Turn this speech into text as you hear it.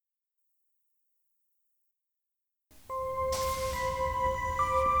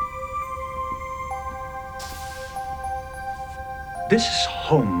This is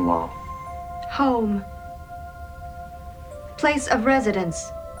home, Law. Home. Place of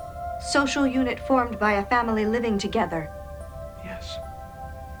residence. Social unit formed by a family living together. Yes.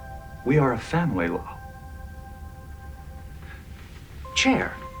 We are a family, Law.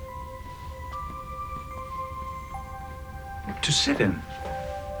 Chair. To sit in.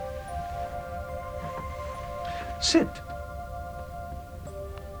 Sit.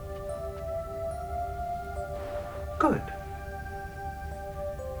 Good.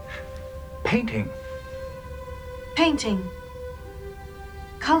 Painting. Painting.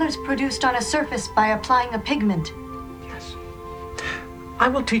 Colors produced on a surface by applying a pigment. Yes. I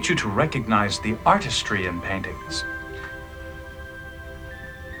will teach you to recognize the artistry in paintings.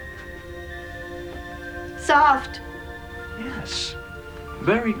 Soft. Yes.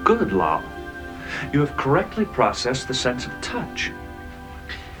 Very good, Law. You have correctly processed the sense of touch.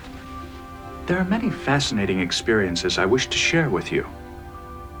 There are many fascinating experiences I wish to share with you.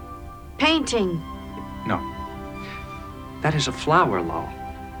 Painting. No. That is a flower, Law.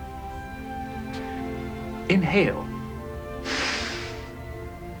 Inhale.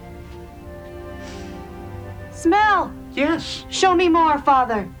 Smell. Yes. Show me more,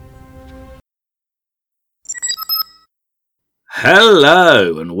 Father.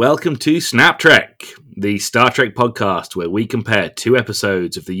 Hello, and welcome to Snap Trek, the Star Trek podcast where we compare 2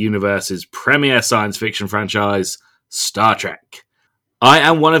 episodes of the universe's premier science fiction franchise, Star Trek. I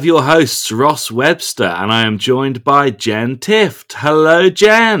am one of your hosts, Ross Webster, and I am joined by Jen Tift. Hello,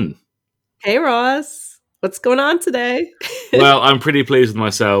 Jen. Hey, Ross. What's going on today? Well, I'm pretty pleased with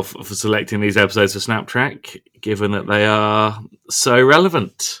myself for selecting these episodes for Snap Trek, given that they are so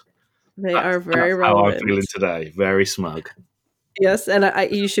relevant. They are very That's relevant. how I'm feeling today. Very smug. Yes, and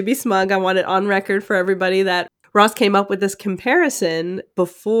you should be smug. I want it on record for everybody that Ross came up with this comparison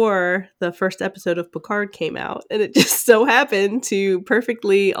before the first episode of Picard came out, and it just so happened to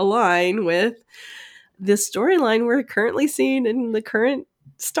perfectly align with the storyline we're currently seeing in the current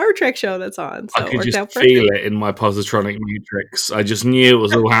Star Trek show that's on. So I could it worked just out perfect. feel it in my positronic matrix. I just knew it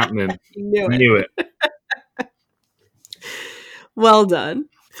was all happening. You I knew it. knew it. Well done.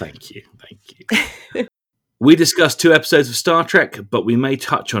 Thank you. We discussed 2 episodes of Star Trek, but we may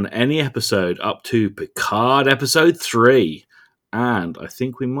touch on any episode up to Picard episode 3. And I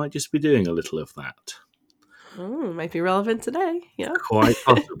think we might just be doing a little of that. Might be relevant today. Yeah. Quite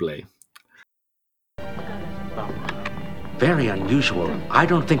possibly. Very unusual. I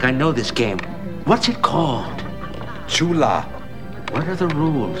don't think I know this game. What's it called? Chula. What are the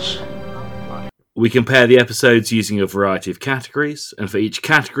rules? We compare the episodes using a variety of categories, and for each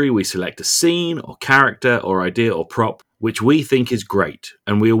category we select a scene or character or idea or prop which we think is great,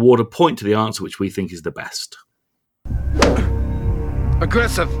 and we award a point to the answer which we think is the best.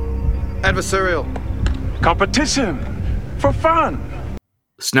 Aggressive. Adversarial. Competition. For fun.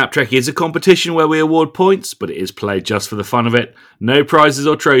 Snap Trek is a competition where we award points, but it is played just for the fun of it. No prizes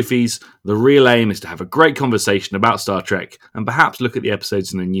or trophies. The real aim is to have a great conversation about Star Trek and perhaps look at the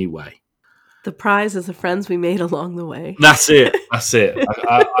episodes in a new way. The prize is the friends we made along the way. That's it.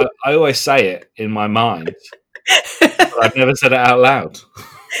 I always say it in my mind, but I've never said it out loud.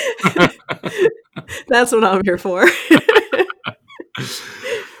 That's what I'm here for.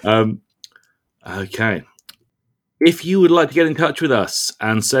 Okay. If you would like to get in touch with us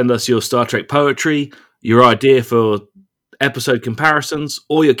and send us your Star Trek poetry, your idea for episode comparisons,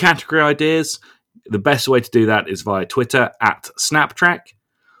 or your category ideas, the best way to do that is via Twitter at SnapTrack.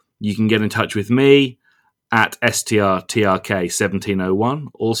 You can get in touch with me at STRTRK1701,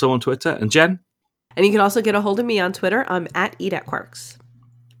 also on Twitter. And Jen? And you can also get a hold of me on Twitter. I'm at EatAtQuarks.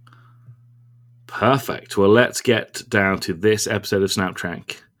 Perfect. Well, let's get down to this episode of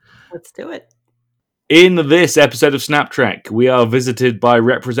SnapTrack. Let's do it. In this episode of SnapTrack, we are visited by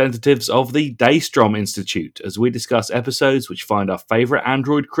representatives of the Daystrom Institute as we discuss episodes which find our favourite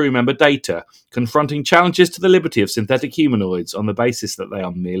android crew member Data confronting challenges to the liberty of synthetic humanoids on the basis that they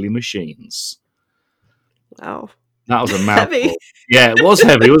are merely machines. Wow. That was a mouthful. Heavy. Yeah, it was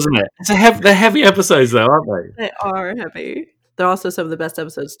heavy, wasn't it? They're heavy episodes, though, aren't they? They are heavy. They're also some of the best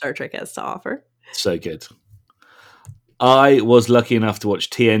episodes Star Trek has to offer. So good. I was lucky enough to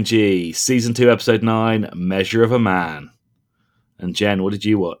watch TNG, Season 2, Episode 9, Measure of a Man. And Jen, what did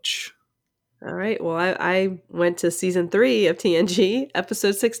you watch? All right. Well, I went to Season 3 of TNG,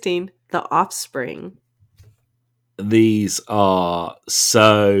 Episode 16, The Offspring. These are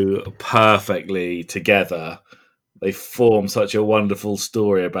so perfectly together. They form such a wonderful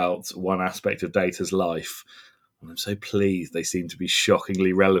story about one aspect of Data's life. And I'm so pleased they seem to be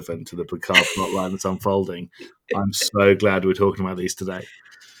shockingly relevant to the Picard plotline that's unfolding. I'm so glad we're talking about these today.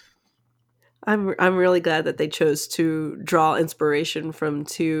 I'm really glad that they chose to draw inspiration from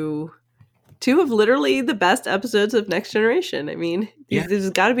two of literally the best episodes of Next Generation. I mean, Yeah. this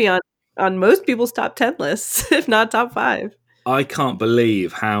has got to be on most people's top 10 lists, if not top 5. I can't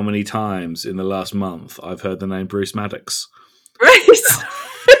believe how many times in the last month I've heard the name Bruce Maddox. Right.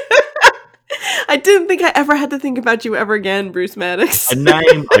 I didn't think I ever had to think about you ever again, Bruce Maddox. A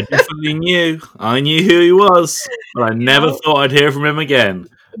name I definitely knew. I knew who he was, but I never thought I'd hear from him again.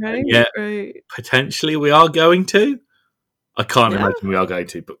 Right, Yeah, right. potentially we are going to. I can't imagine we are going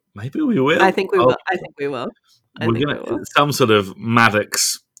to, but maybe we will. I think we will. I think we will. We're gonna some sort of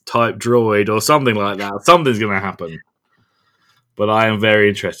Maddox type droid or something like that. Something's going to happen. But I am very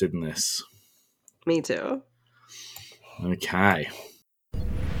interested in this. Me too. Okay.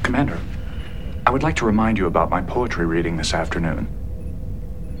 Commander, I would like to remind you about my poetry reading this afternoon.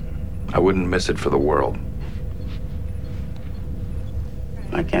 I wouldn't miss it for the world.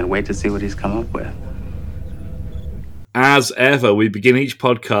 I can't wait to see what he's come up with. As ever, we begin each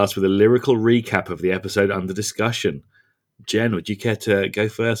podcast with a lyrical recap of the episode under discussion. Jen, would you care to go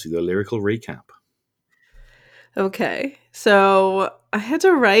first with your lyrical recap? Okay. So I had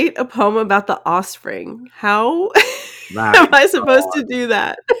to write a poem about the offspring. How am I supposed to do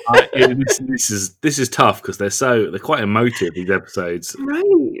that? This is tough because they're quite emotive, these episodes.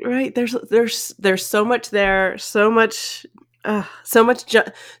 Right. There's so much there, so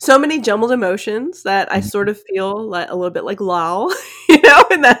many jumbled emotions that I sort of feel like a little bit like Lal,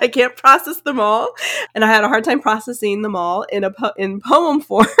 and that I can't process them all, and I had a hard time processing them all in poem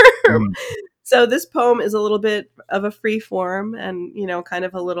form. So this poem is a little bit of a free form, and kind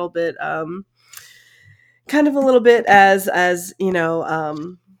of a little bit as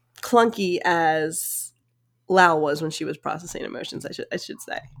clunky as Lal was when she was processing emotions. I should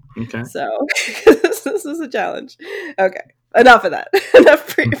say. Okay. So this is a challenge. Okay. Enough of that.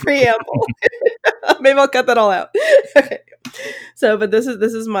 Enough preamble. Maybe I'll cut that all out. Okay. So, but this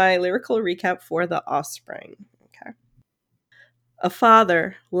is my lyrical recap for The Offspring. Okay. A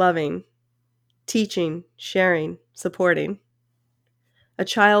father loving, teaching, sharing, supporting. A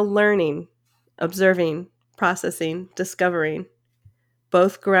child learning, observing, processing, discovering.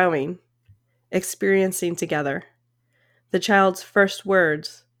 Both growing, experiencing together. The child's first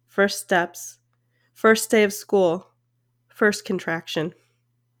words, first steps, first day of school, first contraction.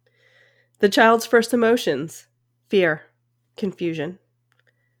 The child's first emotions, fear, confusion.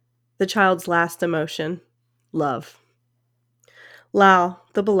 The child's last emotion, love. Lal,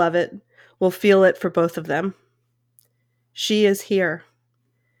 the beloved, will feel it for both of them. She is here.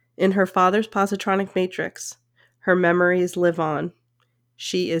 In her father's positronic matrix, her memories live on.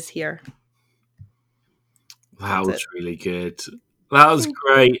 She is here. That was really good. That was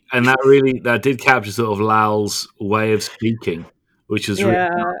great, and that did capture sort of Lal's way of speaking, which was really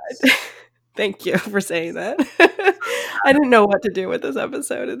nice. Thank you for saying that. I didn't know what to do with this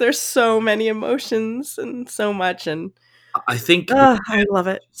episode. There's so many emotions and so much, and I think I love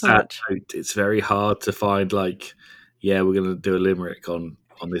it so much. It's very hard to find we're going to do a limerick on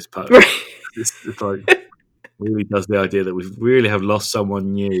this post. It's like really does the idea that we really have lost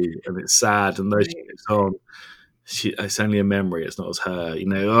someone new, and it's sad, and though she goes on. It's only a memory. It's not as her,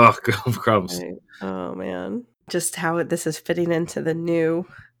 Oh, crumbs! Right. Oh man, just how this is fitting into the new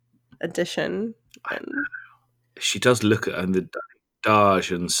edition. She does look at, and the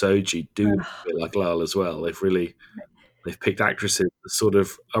Daj and Soji do look a bit like Lal as well. They've picked actresses that sort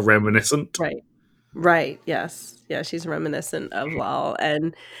of are reminiscent. Right. Yes. Yeah. She's reminiscent of Lal,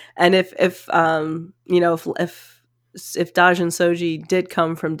 and if Daj and Soji did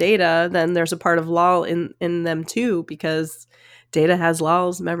come from Data, then there's a part of Lal in them too, because Data has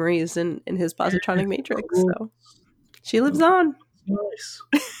Lal's memories in his positronic matrix. So she lives on. Nice.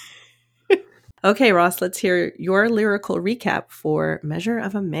 Okay, Ross, let's hear your lyrical recap for Measure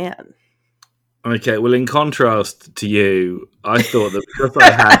of a Man. Okay, well, in contrast to you, I thought that because I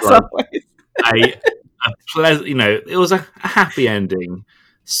had a pleasant, it was a happy ending,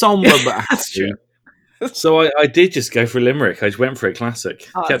 somber but happy. So I did just go for a limerick. I just went for a classic.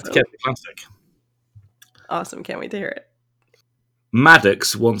 Awesome. Kept the classic. Awesome. Can't wait to hear it.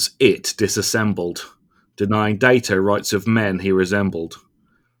 Maddox wants it disassembled, denying Data rights of men he resembled.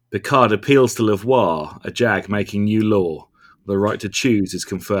 Picard appeals to Lavoie, a Jag making new law. The right to choose is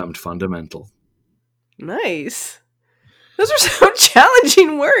confirmed fundamental. Nice. Those are some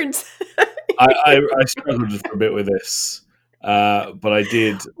challenging words. I struggled just a bit with this. But I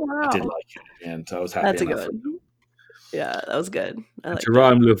did like it in the end. I was happy. That's a good one. Yeah, that was good. To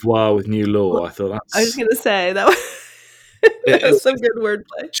rhyme Lavoie with new law, I thought that's... I was going to say, that was some good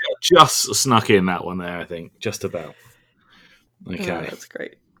wordplay. Just snuck in that one there, I think. Just about. Okay. Oh, that's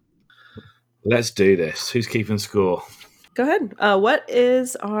great. Let's do this. Who's keeping score? Go ahead. What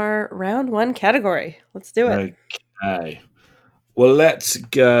is our round 1 category? Let's do it. Okay. Well, let's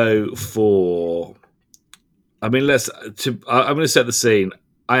go for. I'm going to set the scene.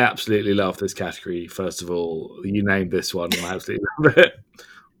 I absolutely love this category. First of all, you named this one. I absolutely love it.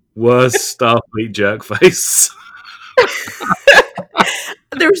 Worst Starfleet jerk face.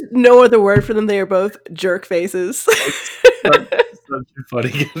 There's no other word for them. They are both jerk faces. Such a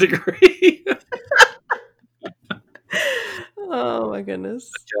funny category. Oh my goodness.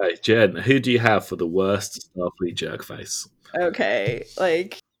 Okay, Jen, who do you have for the worst Starfleet jerk face? Okay,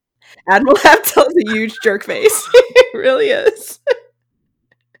 like Admiral Haftel's a huge jerk face. It really is.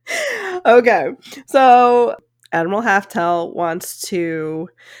 Okay, so Admiral Haftel wants to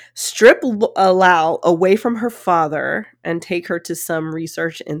strip Lal away from her father and take her to some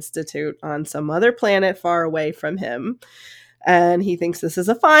research institute on some other planet far away from him. And he thinks this is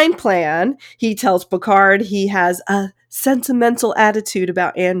a fine plan. He tells Picard he has a sentimental attitude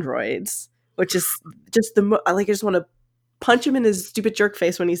about androids, which is just I just want to punch him in his stupid jerk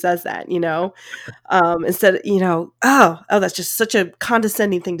face when he says that, instead, that's just such a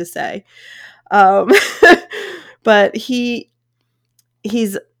condescending thing to say. But he's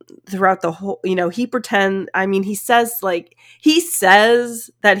throughout the whole, he says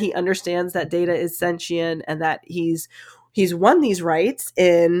that he understands that Data is sentient and that he's won these rights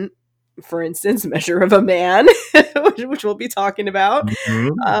in, for instance, Measure of a Man, which we'll be talking about,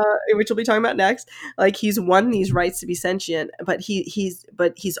 which we'll be talking about next. Like, he's won these rights to be sentient, but he's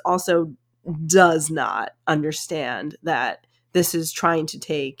also does not understand that this is trying to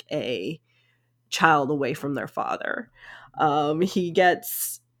take a child away from their father. He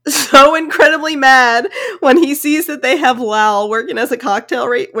gets so incredibly mad when he sees that they have Lal working as a cocktail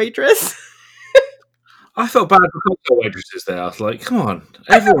waitress. I felt bad for cocktail waitresses there. I was like, come on,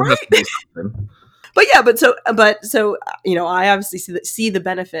 everyone has to do something. But so I obviously see the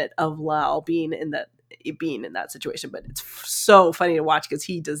benefit of Lal being in that situation, but it's so funny to watch because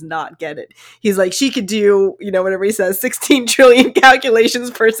he does not get it. He's like, she could do, whatever he says, 16 trillion calculations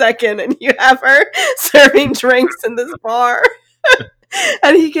per second, and you have her serving drinks in this bar.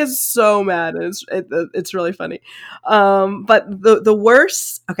 And he gets so mad. It's really funny. But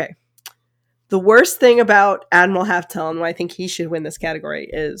the worst thing about Admiral Haftel, and why I think he should win this category,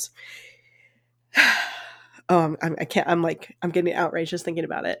 is I'm getting outraged just thinking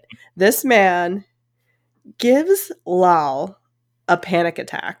about it. This man gives Lal a panic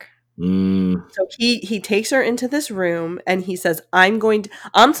attack. So he takes her into this room and he says, I'm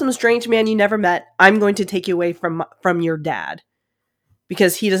some strange man you never met. I'm going to take you away from your dad.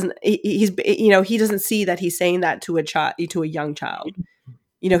 Because he doesn't see that he's saying that to a young child.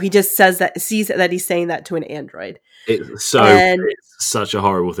 He just sees that he's saying that to an android. It's such a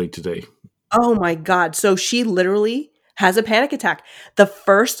horrible thing to do. Oh my God. So she literally has a panic attack. The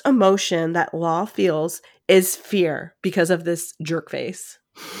first emotion that Lal feels is fear because of this jerk face.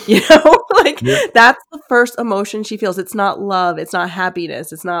 That's the first emotion she feels. It's not love. It's not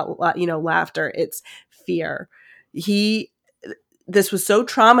happiness. It's not, laughter. It's fear. This was so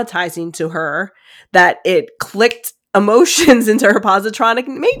traumatizing to her that it clicked emotions into her positronic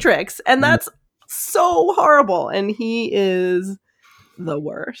matrix. And that's so horrible. And he is the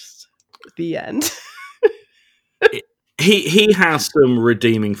worst. The end. He has some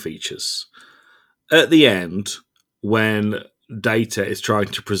redeeming features. At the end, when Data is trying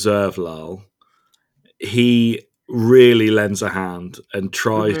to preserve Lal, he really lends a hand and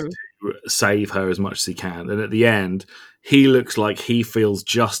tries to save her as much as he can. And at the end, he looks like he feels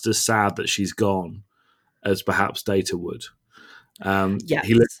just as sad that she's gone as perhaps Data would. Yes.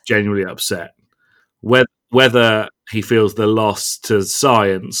 He looks genuinely upset. Whether he feels the loss to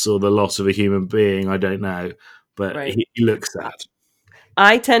science or the loss of a human being, I don't know. But he looks sad.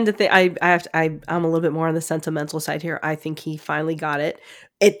 I tend to think I'm a little bit more on the sentimental side here. I think he finally got it.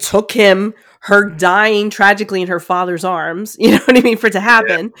 It took him her dying tragically in her father's arms, you know what I mean, for it to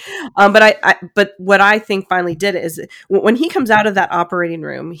happen. Yeah. But what I think finally did it is when he comes out of that operating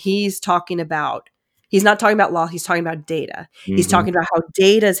room, he's not talking about Lal, he's talking about Data. Mm-hmm. He's talking about how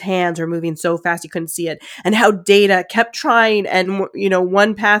Data's hands are moving so fast you couldn't see it, and how Data kept trying, and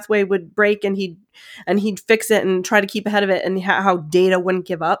one pathway would break and he'd fix it and try to keep ahead of it, and how Data wouldn't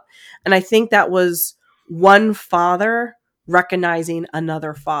give up. And I think that was one father recognizing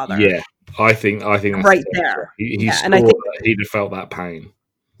another father. Yeah, I think that's right there. And I think he'd have felt that pain.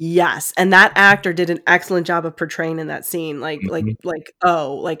 Yes, and that actor did an excellent job of portraying in that scene. I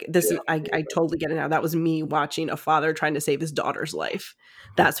totally get it now. That was me watching a father trying to save his daughter's life.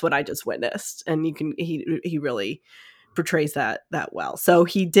 That's what I just witnessed, and he really portrays that well. So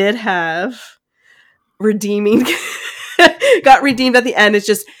he did have redeeming, got redeemed at the end.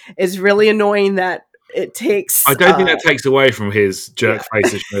 It's really annoying that it takes. I don't think that takes away from his jerk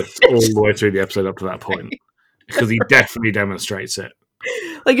facedness all the way through the episode up to that point, because he definitely demonstrates it.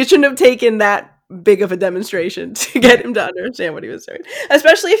 Like, it shouldn't have taken that big of a demonstration to get him to understand what he was doing,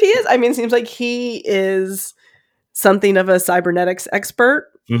 especially if he is. I mean, it seems like he is something of a cybernetics expert.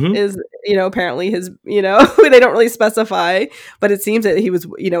 Mhm. Is, apparently his, they don't really specify, but it seems that he was,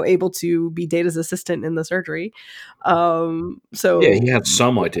 able to be Data's assistant in the surgery. So Yeah, he had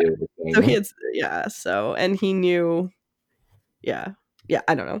some idea of it. so he had, so, and he knew, yeah,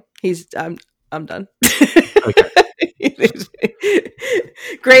 I don't know. I'm done. Okay.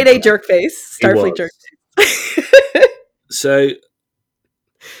 Grade A jerk face, Starfleet jerk face. So,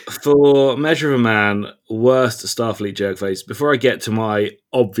 for Measure of a Man, worst Starfleet jerk face, before I get to my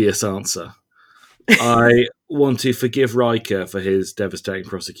obvious answer, I want to forgive Riker for his devastating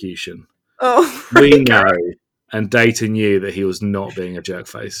prosecution. Oh, We know, and Data knew, that he was not being a jerk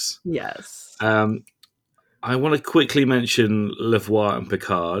face. Yes. I want to quickly mention Lavoie and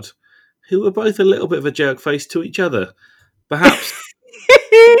Picard, who were both a little bit of a jerk face to each other. Perhaps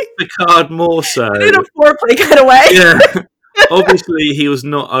Picard more so. In a foreplay kind of way. Yeah. Obviously, he was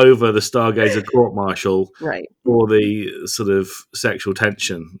not over the Stargazer court-martial, Right. or the sort of sexual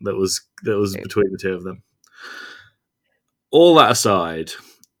tension that was between the two of them. All that aside,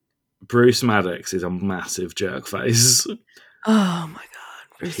 Bruce Maddox is a massive jerk face. Oh my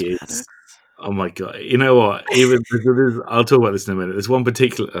god. Bruce He is. Maddox. Oh my god! You know what? Even I'll talk about this in a minute. There's one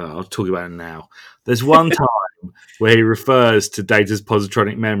particular. I'll talk about it now. There's one time where he refers to Data's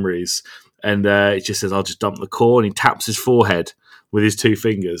positronic memories, and it just says, "I'll just dump the core," and he taps his forehead with his two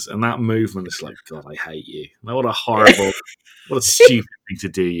fingers, and that movement is like, God, I hate you. Like, what a horrible, what a stupid thing to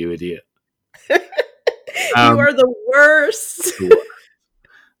do, you idiot. You are the worst.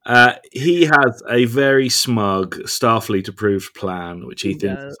 He has a very smug, Starfleet-approved plan, which he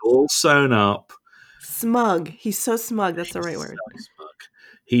thinks is all sewn up. Smug. He's so smug. That's the right word. So smug.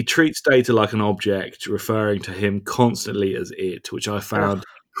 He treats Data like an object, referring to him constantly as it, which I found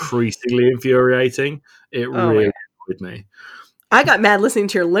increasingly infuriating. It really annoyed me. I got mad listening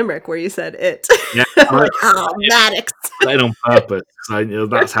to your limerick where you said it. Yeah, I'm like, Maddox. I on purpose, because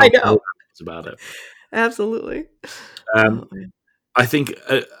that's how I know about it. Absolutely. I think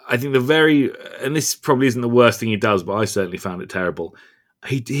and this probably isn't the worst thing he does, but I certainly found it terrible.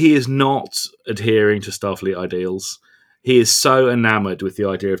 He is not adhering to Starfleet ideals. He is so enamored with the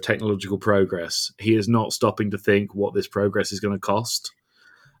idea of technological progress. He is not stopping to think what this progress is going to cost.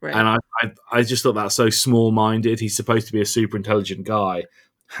 Right. And I just thought that's so small-minded. He's supposed to be a super intelligent guy.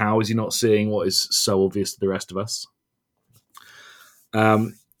 How is he not seeing what is so obvious to the rest of us?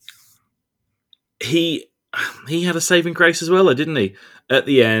 He had a saving grace as well, didn't he? At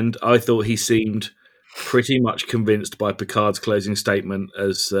the end, I thought he seemed pretty much convinced by Picard's closing statement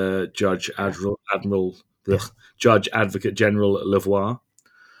as Judge Advocate General Lavoie.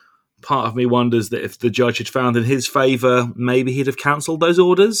 Part of me wonders that if the judge had found in his favour, maybe he'd have cancelled those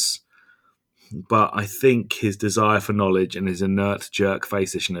orders. But I think his desire for knowledge and his inert jerk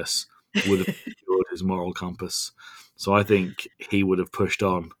facishness would have secured his moral compass. So I think he would have pushed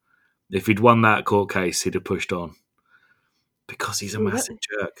on. If he'd won that court case, he'd have pushed on. Because he's a massive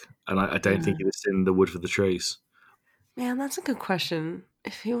jerk. And I don't think he'd have seen the wood for the trees. Man, that's a good question.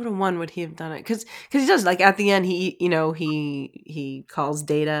 If he would have won, would he have done it? Because he does, like, at the end, he calls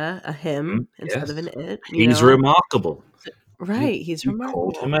Data a him instead of an it. He's remarkable. Right, he's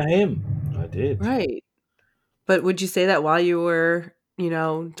remarkable. Called him a him. I did. Right. But would you say that while you were,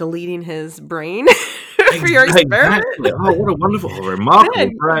 deleting his brain for your experiment? Exactly. Oh, what a wonderful,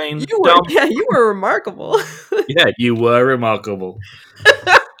 remarkable brain. You were remarkable. Yeah, you were remarkable.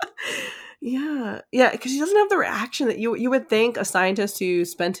 Yeah, because he doesn't have the reaction that you would think a scientist who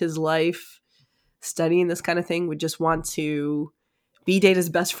spent his life studying this kind of thing would just want to be Data's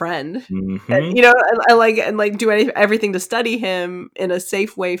best friend, mm-hmm. and do everything to study him in a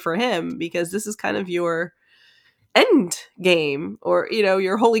safe way for him, because this is kind of your end game, or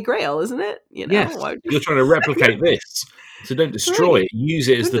your holy grail, isn't it? Yes, you're trying to replicate this, so don't destroy it. Use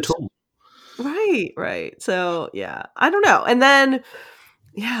it as the tool. Right. So yeah, I don't know, and then.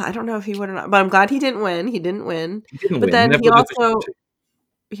 Yeah, I don't know if he would or not, but I'm glad he didn't win. He didn't win. Then he also,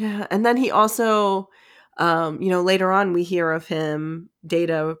 and then he also, later on we hear of him,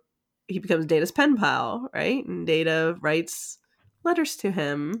 Data, he becomes Data's pen pal, right? And Data writes letters to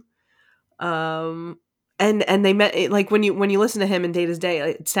him. And they met, like, when you listen to him in Data's Day,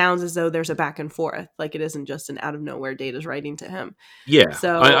 it sounds as though there's a back and forth. Like, it isn't just an out of nowhere Data's writing to him. Yeah.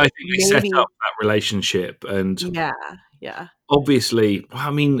 So I think they set up that relationship, and Yeah. obviously, I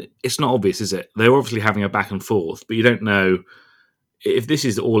mean, it's not obvious, is it? They're obviously having a back and forth, but you don't know if this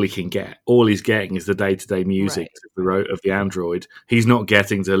is all he can get. All he's getting is the day-to-day music of the android. He's not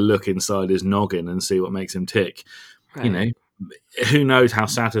getting to look inside his noggin and see what makes him tick. Right. You know, who knows how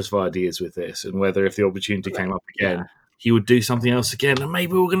satisfied he is with this, and whether if the opportunity came up again, he would do something else again, and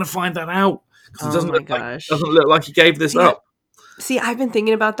maybe we're going to find that out because it doesn't look like he gave this up. See, I've been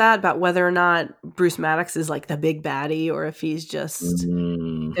thinking about that, about whether or not Bruce Maddox is like the big baddie, or if he's just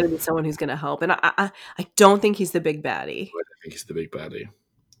going to be someone who's going to help. And I don't think he's the big baddie. I don't think he's the big baddie.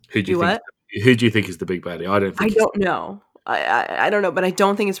 Who do you think is the big baddie? I don't know. I don't know, but I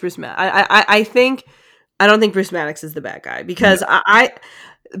don't think it's Bruce Maddox. I don't think Bruce Maddox is the bad guy, because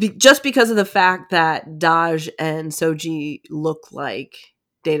just because of the fact that Daj and Soji look like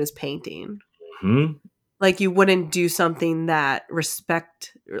Data's painting. Mm-hmm. Like, you wouldn't do something that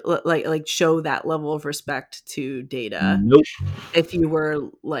like show that level of respect to Data. Nope. If you were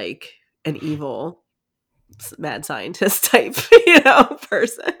like an evil mad scientist type,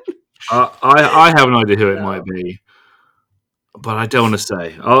 person. I have an idea who it might be, but I don't want to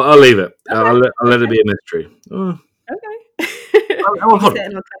say. I'll leave it. Okay. I'll let it be a mystery. Okay. I'll cut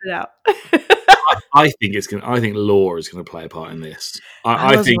it out. I think Law is going to play a part in this.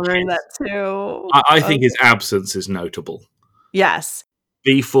 I was wondering that too. I think his absence is notable. Yes.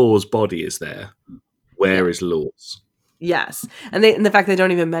 B4's body is there. Where is Law's? Yes, and the fact they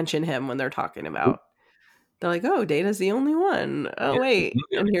don't even mention him when they're talking about. They're like, "Oh, Data's the only one. Oh, wait,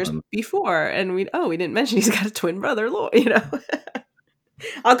 and here's B4, and we didn't mention he's got a twin brother, Law."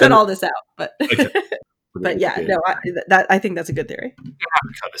 I'll cut all this out, but. Okay. But yeah, no, I think that's a good theory. You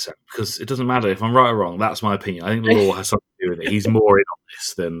have to cut this out because it doesn't matter if I'm right or wrong. That's my opinion. I think Law has something to do with it. He's more in on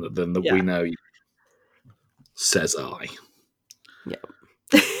this than we know. Says I. Yeah.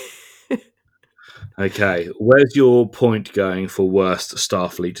 Okay, where's your point going for worst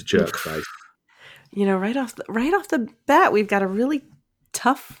Starfleet jerkface? Right off the bat, we've got a really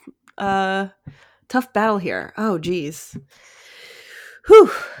tough battle here. Oh, geez. Whew.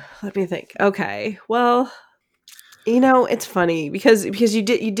 Let me think. Okay. Well, it's funny because you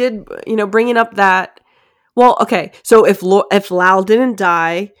did bringing up that. Well, okay. So if Lal didn't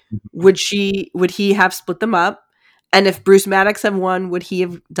die, would he have split them up? And if Bruce Maddox had won, would he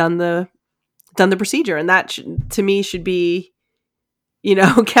have done the procedure? And that to me should be,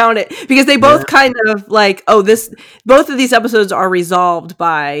 count it, because they both kind of like, both of these episodes are resolved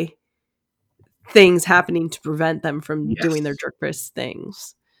by things happening to prevent them from doing their jerkface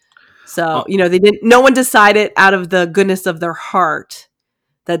things. So, no one decided out of the goodness of their heart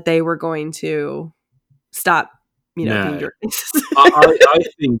that they were going to stop, being jerkfaces.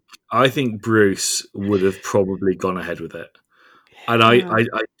 I think Bruce would have probably gone ahead with it. And I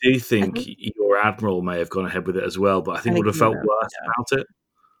do think your Admiral may have gone ahead with it as well, but I think would have felt worse about it.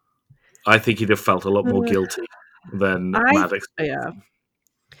 I think he'd have felt a lot more guilty than Maddox. Yeah.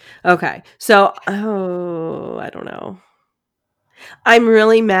 Okay. So, I don't know. I'm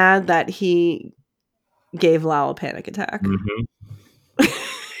really mad that he gave Lal a panic attack. Mm-hmm.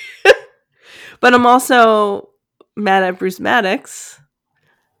 But I'm also mad at Bruce Maddox.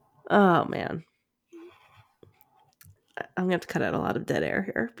 Oh, man. I'm going to have to cut out a lot of dead air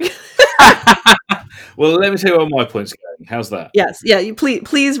here. Well, let me tell you where my point's going. How's that? Yes. Yeah. You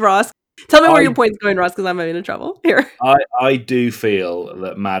please, Ross. Tell me where your point's going, Ross, because I'm having trouble here. I do feel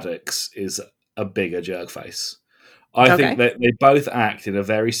that Maddox is a bigger jerkface. I think that they both act in a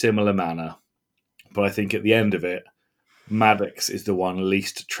very similar manner, but I think at the end of it, Maddox is the one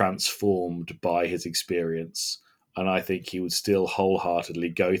least transformed by his experience, and I think he would still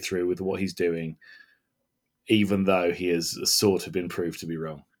wholeheartedly go through with what he's doing, even though he has sort of been proved to be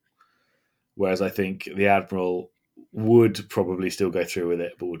wrong. Whereas I think the Admiral would probably still go through with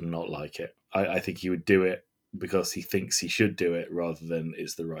it, but would not like it. I think he would do it because he thinks he should do it rather than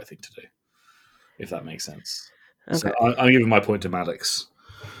it's the right thing to do, if that makes sense. Okay. So I'm giving my point to Maddox.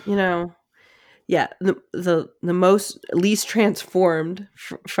 Yeah, the most least transformed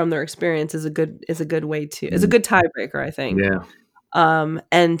from their experience is a good way to is a good tiebreaker, I think. Yeah.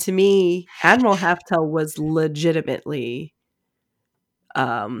 And to me, Admiral Halftel was legitimately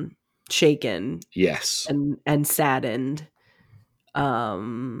shaken, yes, and saddened,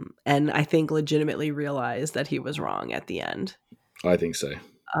 and I think legitimately realized that he was wrong at the end. I think so.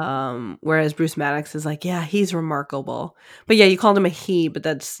 Whereas Bruce Maddox is like, yeah, he's remarkable, but yeah, you called him a he, but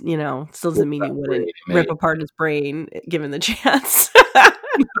that's still doesn't mean you wouldn't rip apart his brain given the chance.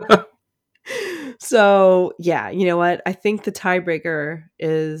 So yeah, you know what? I think the tiebreaker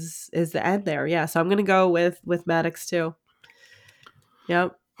is the end there. Yeah, so I'm gonna go with Maddox too.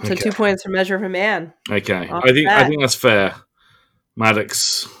 Yep. So 2 points for Measure of a Man. Okay, Off I think that. that's fair.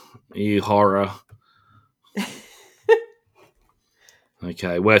 Maddox, you horror.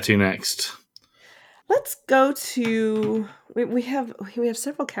 Okay, where to next? Let's go to we have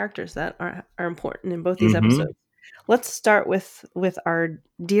several characters that are important in both these episodes. Let's start with our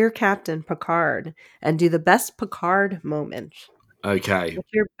dear Captain Picard and do the best Picard moment. Okay,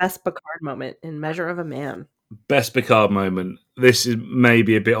 What's your best Picard moment in Measure of a Man? best Picard moment. This is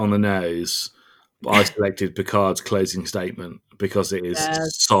maybe a bit on the nose, but I selected Picard's closing statement because it is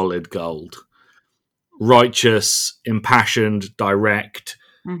Yes. solid gold. Righteous, impassioned, direct.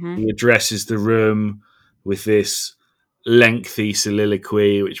 Mm-hmm. He addresses the room with this lengthy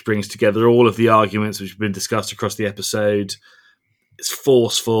soliloquy, which brings together all of the arguments which have been discussed across the episode. It's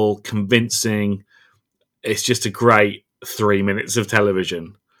forceful, convincing. It's just a great 3 minutes of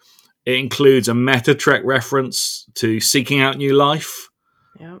television. It includes a meta Trek reference to Seeking Out New Life.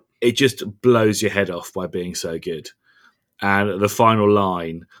 Yep. It just blows your head off by being so good. And the final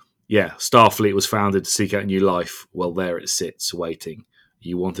line, Starfleet was founded to seek out new life. Well, there it sits, waiting.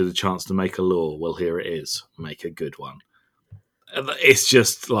 You wanted a chance to make a law. Well, here it is. Make a good one. It's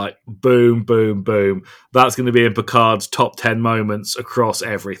just like boom, boom, boom. That's going to be in Picard's top 10 moments across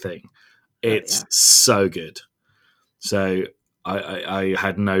everything. It's so good. So I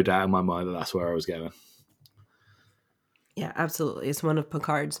had no doubt in my mind that that's where I was going. Yeah, absolutely. It's one of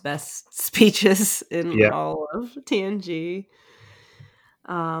Picard's best speeches in all of TNG.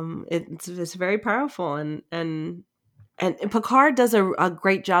 It's very powerful, and Picard does a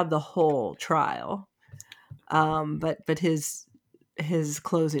great job the whole trial. But his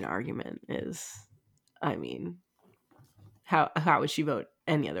closing argument is, I mean, how would she vote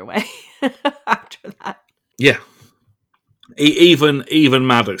any other way after that? Yeah. Even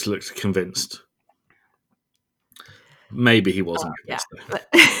Maddox looked convinced. Maybe he wasn't convinced, though.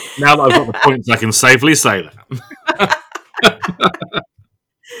 Now that I've got the points, I can safely say that.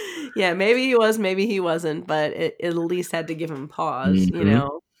 Yeah, maybe he was, maybe he wasn't, but it at least had to give him pause, you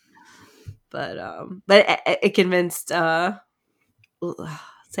know. But it convinced. Say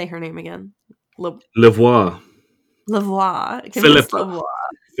her name again. Lavoie. Philippa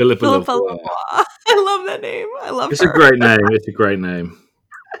Lavoie. I love that name. I love her. It's a great name. It's a great name.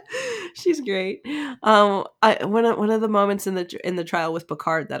 She's great. One of the moments in the trial with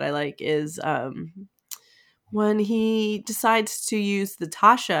Picard that I like is when he decides to use the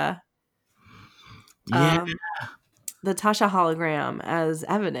Tasha hologram as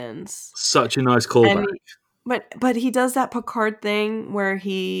evidence. Such a nice callback. But he does that Picard thing where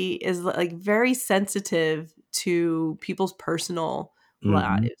he is like very sensitive to people's personal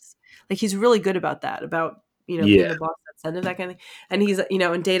lives. Like he's really good about that, about being the boss that's sensitive, that kind of thing. And he's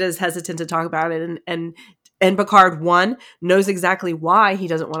and Data is hesitant to talk about it, and Picard, one, knows exactly why he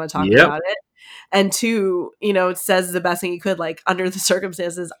doesn't want to talk about it. And two, it says the best thing he could, like, under the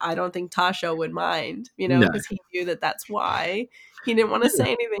circumstances, I don't think Tasha would mind, because he knew that's why he didn't want to say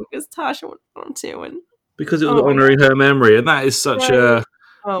anything, because Tasha would want to. And because it was honouring her memory. And that is such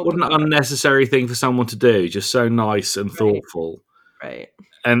what an God. unnecessary thing for someone to do. Just so nice and thoughtful. Right.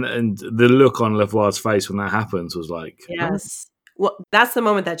 And the look on Lavoie's face when that happens was like... Yes. Well, that's the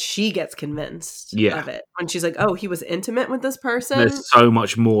moment that she gets convinced of it. When she's like, oh, he was intimate with this person. There's so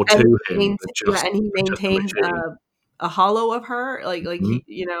much more to him. And he maintained a hollow of her. Like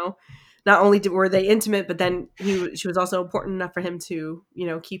he, not only were they intimate, but then she was also important enough for him to,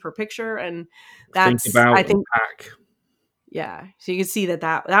 keep her picture. And that's, I think, yeah. So you can see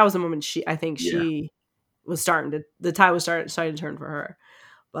that was the moment she was the tide was starting to turn for her.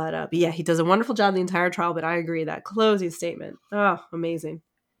 But yeah, he does a wonderful job the entire trial. But I agree, that closing statement, amazing,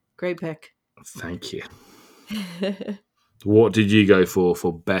 great pick. Thank you. What did you go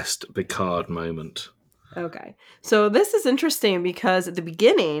for best Picard moment? Okay, so this is interesting because at the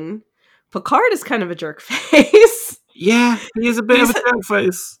beginning, Picard is kind of a jerk face. Yeah, he is a bit of a jerk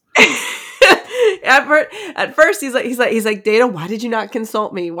face. At first, he's like, Data, why did you not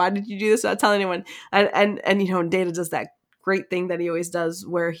consult me? Why did you do this without telling anyone? And Data does that great thing that he always does,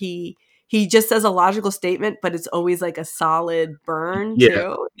 where he just says a logical statement, but it's always like a solid burn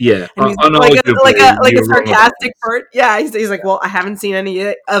too. Yeah, and he's like a sarcastic burn. Yeah, he's like, well, I haven't seen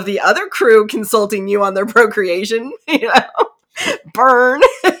any of the other crew consulting you on their procreation. Burn.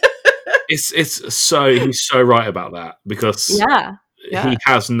 He's so right about that, because he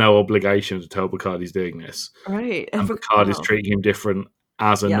has no obligation to tell Picard he's doing this, right? And Picard is treating him different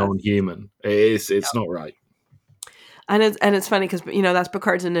as a non-human. It's not right. And it's funny because that's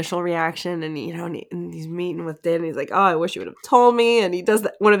Picard's initial reaction, and and he's meeting with Data, and he's like, "Oh, I wish you would have told me." And he does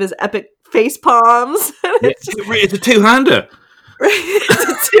one of his epic face palms. It's a two-hander. It's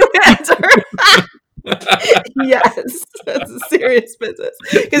a two-hander. Yes, that's a serious business.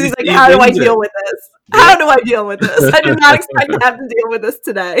 Because he's like, how do I deal with this? How do I deal with this? I did not expect to have to deal with this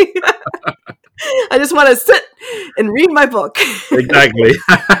today. I just want to sit and read my book. Exactly.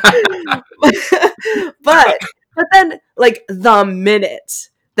 but then, like, the minute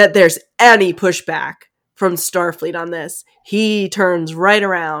that there's any pushback from Starfleet on this, he turns right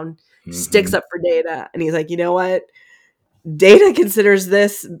around, sticks up for Data, and he's like, you know what? Data considers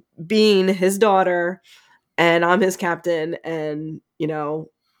this being his daughter, and I'm his captain, and, you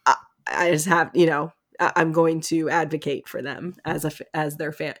know, I just have, you know, I'm going to advocate for them as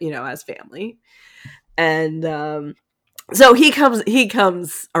their as family. And so he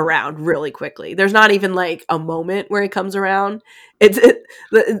comes around really quickly. There's not even like a moment where he comes around.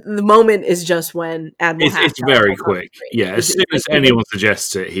 The moment is just when Admiral It's very quick. Yeah, as soon as anyone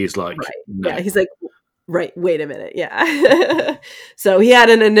suggests it, he's like, right. no. Yeah, he's like, right, wait a minute. Yeah. So he had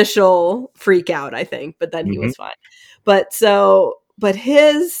an initial freak out, I think, but then he was fine. But now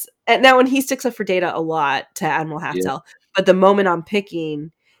when he sticks up for Data a lot to Admiral Halftel, but the moment I'm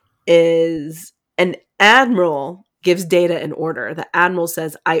picking is an Admiral gives Data an order. The Admiral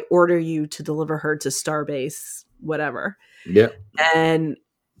says, I order you to deliver her to Starbase, whatever. Yeah. And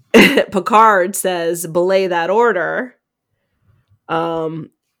Picard says, belay that order.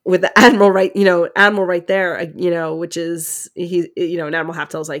 With the Admiral right there, which is and Admiral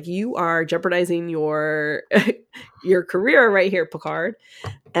Halftel's like, you are jeopardizing your career right here, Picard.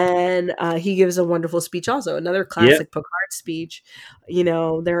 And he gives a wonderful speech, also another classic Picard speech.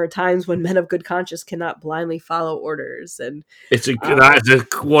 There are times when men of good conscience cannot blindly follow orders, and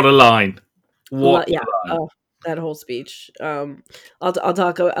what a line! What? Yeah. Oh, that whole speech. I'll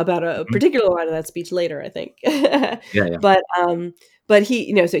talk about a particular line of that speech later, I think. Yeah. But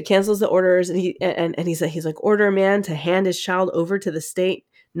he, so he cancels the orders, and he's like, order a man to hand his child over to the state,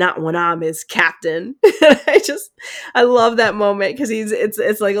 not when I'm his captain. I love that moment, because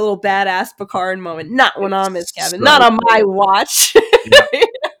it's like a little badass Picard moment. Not when I'm his captain, not on my watch. Yeah.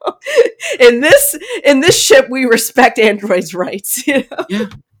 In this ship, we respect androids' rights.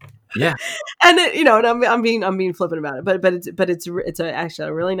 Yeah. And I'm being flippant about it, but it's actually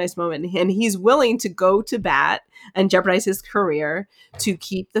a really nice moment, and he's willing to go to bat and jeopardize his career to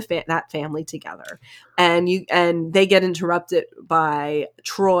keep that family together. And they get interrupted by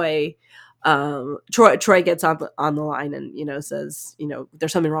Troy. Troy gets on the line and says,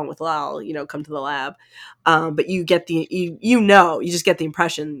 there's something wrong with Lal, come to the lab. But you get you just get the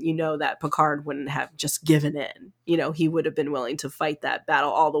impression that Picard wouldn't have just given in. He would have been willing to fight that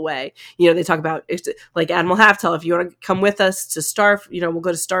battle all the way. They talk about, like, Admiral Halftel, if you want to come with us to we'll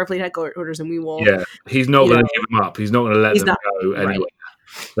go to Starfleet headquarters and we will. Yeah, he's not going to give them up. He's not going to let them go anyway.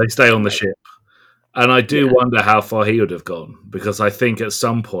 Right. They stay on the ship. And I do wonder how far he would have gone, because I think at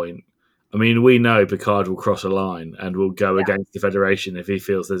some point, I mean, we know Picard will cross a line and will go against the Federation if he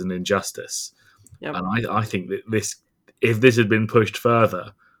feels there's an injustice. Yep. And I think that if this had been pushed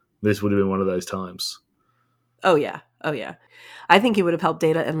further, this would have been one of those times. Oh yeah. I think he would have helped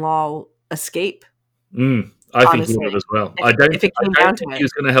Data and Lal escape. I think he would as well. I don't think he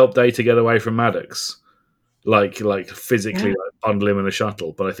was going to help Data get away from Maddox, like physically, like bundle him in a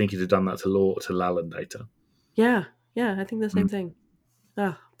shuttle. But I think he'd have done that to Lal and Data. Yeah, I think the same thing.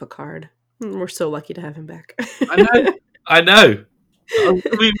 Oh, Picard. We're so lucky to have him back. I know.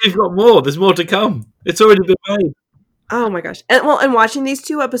 We've got more. There's more to come. It's already been made. Oh my gosh. And watching these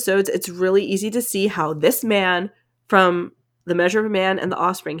two episodes, it's really easy to see how this man from The Measure of a Man and The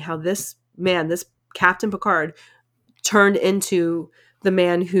Offspring, how this man, this Captain Picard, turned into the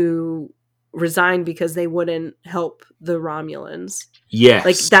man who resigned because they wouldn't help the Romulans. Yes.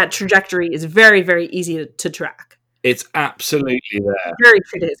 Like, that trajectory is very, very easy to track. It's absolutely there. Very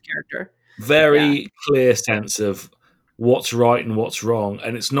true to his character. Very clear sense of what's right and what's wrong,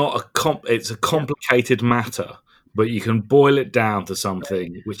 and it's not it's a complicated matter, but you can boil it down to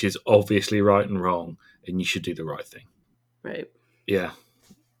something which is obviously right and wrong, and you should do the right thing. Right. Yeah.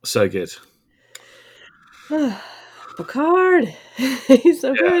 So good. Picard. He's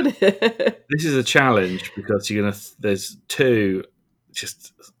so good. This is a challenge because there's two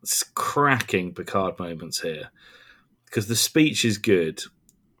just cracking Picard moments here, because the speech is good,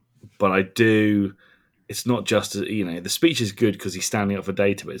 but it's not just, the speech is good because he's standing up for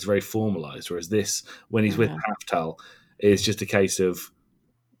Data, but it's very formalized. Whereas this, when he's with Halftel, is just a case of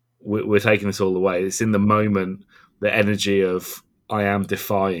we're taking this all the way. It's in the moment, the energy of I am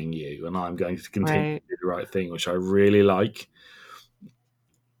defying you and I'm going to continue to do the right thing, which I really like.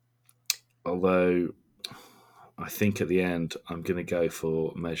 Although I think at the end I'm going to go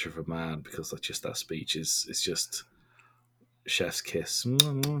for Measure of a Man, because that speech is just chef's kiss.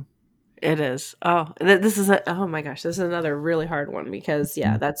 It is. Oh my gosh, this is another really hard one because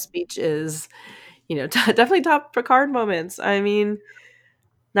that speech is, definitely top Picard moments. I mean,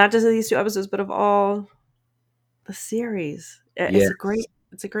 not just of these 2 episodes, but of all the series. Yes.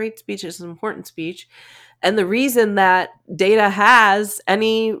 It's a great speech. It's an important speech. And the reason that Data has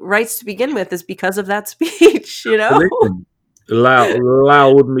any rights to begin with is because of that speech,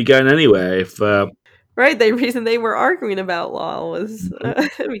 Lau wouldn't be going anywhere if right. The reason they were arguing about Law was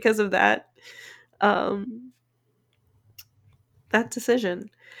because of that decision.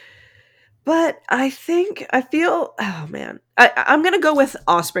 But I feel, oh man, I'm going to go with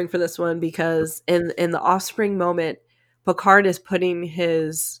Offspring for this one because in the Offspring moment, Picard is putting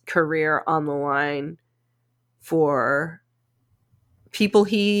his career on the line for people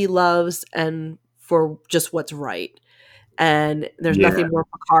he loves and for just what's right. And there's nothing more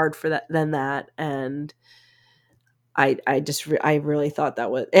Picard for that than that. And I really thought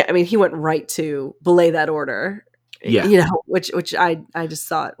that was, I mean, he went right to belay that order. Yeah. Which I just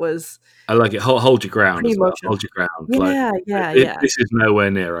thought was, I like it. Hold your ground as well. Emotional. Hold your ground. Yeah. This is nowhere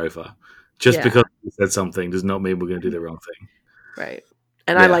near over. Just because he said something does not mean we're going to do the wrong thing. Right.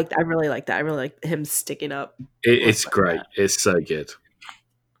 And I really like that. I really like him sticking up. It's great. That. It's so good.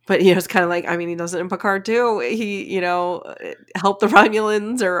 But it's kind of like, I mean, he does it in Picard too. He, help the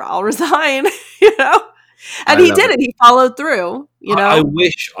Romulans or I'll resign, And he did it. He followed through, I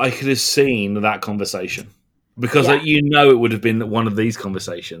wish I could have seen that conversation. Because it would have been one of these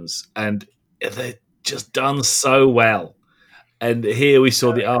conversations, and they're just done so well. And here we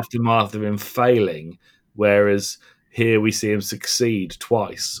saw the aftermath of him failing, whereas here we see him succeed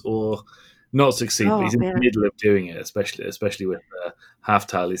twice, or not succeed, but he's in the middle of doing it, especially with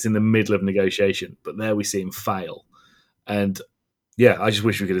Halftail. He's in the middle of negotiation, but there we see him fail. And I just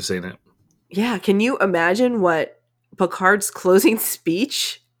wish we could have seen it. Yeah, can you imagine what Picard's closing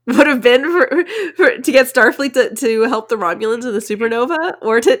speech would have been for to get Starfleet to help the Romulans in the supernova,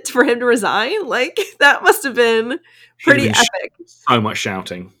 or for him to resign? Like, that must have been pretty epic. So much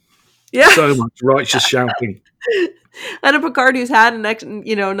shouting. Yeah. So much righteous shouting. And a Picard who's had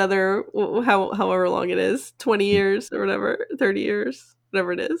another however long it is, 20 years or whatever, 30 years,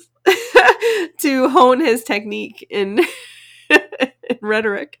 whatever it is, to hone his technique in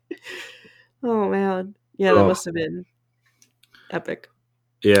rhetoric. Oh man. Yeah, that must have been epic.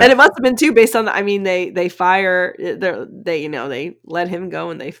 Yeah. And it must have been too based on they fire they let him go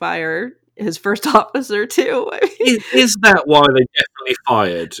and they fire his first officer too. I mean, is that why they definitely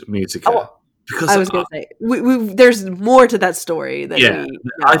fired Mutica? Oh, because I was going to say there's more to that story than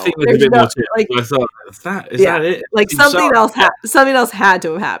I think there's a bit more to it. I thought that it? Like something else had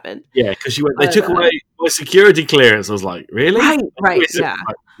to have happened. Yeah, because they took away my security clearance. I was like, really? Right. Yeah.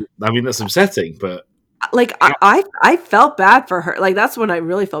 I mean, that's upsetting, but. Like, I felt bad for her. Like, that's when I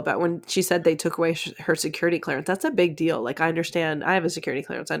really felt bad, when she said they took away her security clearance. That's a big deal. Like, I understand. I have a security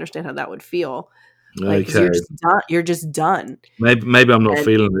clearance. I understand how that would feel. Like, okay. You're just done. Maybe I'm not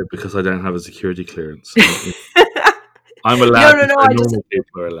feeling it because I don't have a security clearance. I'm allowed. No. Normal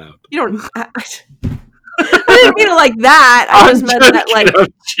people are allowed. You don't. I didn't mean it like that. I just meant that, like,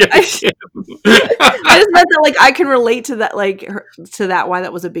 I just meant that, like, I can relate to that, like, to that, why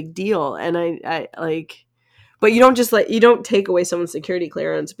that was a big deal. And I like, but you don't just you don't take away someone's security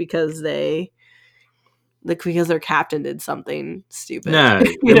clearance because their captain did something stupid. No,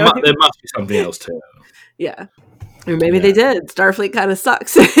 there must be something else too. Yeah, or maybe they did. Starfleet kind of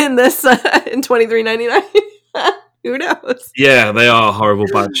sucks in this in 2399. Who knows? Yeah, they are a horrible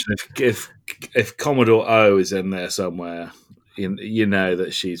bunch. If Commodore O is in there somewhere, you know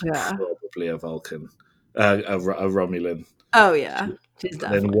that she's probably a Vulcan, a Romulan. Oh yeah, she's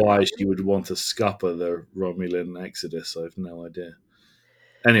then why she would want to scupper the Romulan exodus, I have no idea.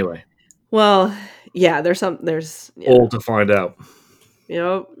 Anyway, well, yeah, there's all to find out.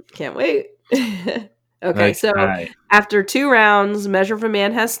 Can't wait. Okay, so after 2 rounds, Measure of a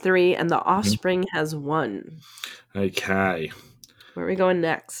Man has 3, and The Offspring has 1. Okay. Where are we going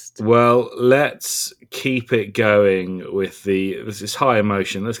next? Well, let's keep it going with this is high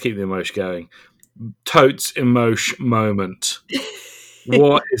emotion. Let's keep the emotion going. Totes emotion moment.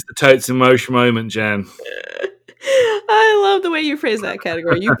 What is the totes emotion moment, Jen? I love the way you phrase that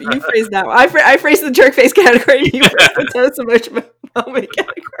category. You phrase that one. I phrase the jerk face category. You phrase the totes emotion moment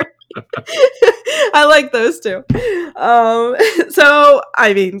category. I like those two. So,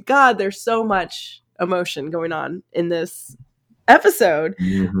 I mean, God, there's so much emotion going on in this episode.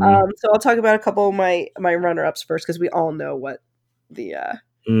 Mm-hmm. So I'll talk about a couple of my runner-ups first, because we all know what the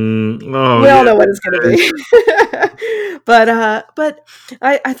we all know what it's going to be. But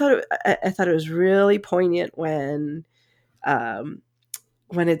I thought it was really poignant when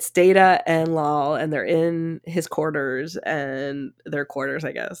when it's Data and Lal, and they're in his quarters, and their quarters,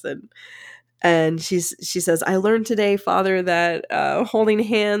 I guess, and she says, "I learned today, Father, that holding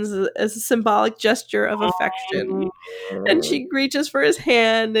hands is a symbolic gesture of affection." And she reaches for his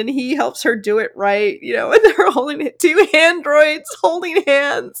hand, and he helps her do it right, and they're holding it, two androids holding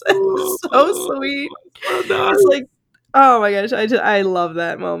hands. It's so sweet. It's like, oh my gosh, I love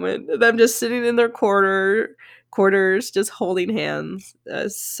that moment. Them just sitting in their quarters, just holding hands.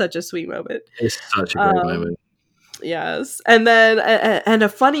 Such a sweet moment. It's such a great moment. Yes. And then and a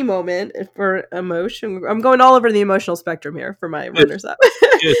funny moment for emotion. I'm going all over the emotional spectrum here for my runners up.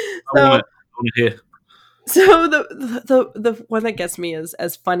 Good. I want to hear. So the one that gets me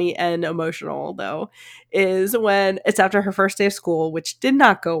as funny and emotional, though, is when it's after her first day of school, which did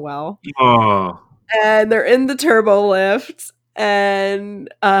not go well. Oh. And they're in the turbo lift,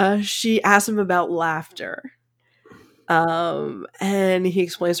 and she asks him about laughter. And he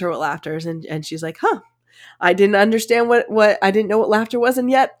explains to her what laughter is, and she's like, "Huh, I didn't understand what I didn't know what laughter was,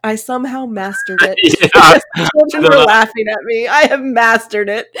 and yet I somehow mastered it." Yeah. Children were laughing at me. I have mastered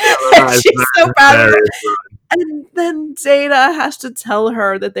it. And she's so proud of it. And then Data has to tell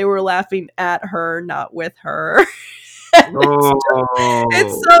her that they were laughing at her, not with her.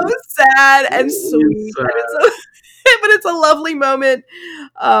 It's so sad and sweet. And but it's a lovely moment.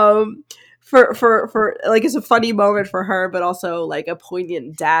 For like, it's a funny moment for her, but also like a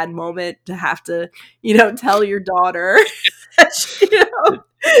poignant dad moment to have to, tell your daughter that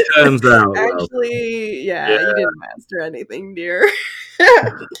turns out actually, yeah, you didn't master anything, dear.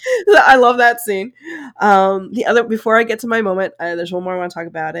 I love that scene. The other, before I get to my moment, there's one more I want to talk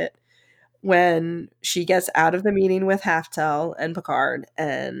about it. When she gets out of the meeting with Haftel and Picard,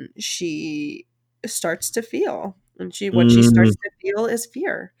 and she starts to feel, and what she starts to feel is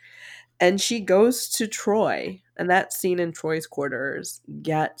fear. And she goes to Troy, and that scene in Troy's quarters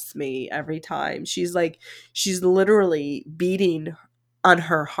gets me every time. She's literally beating on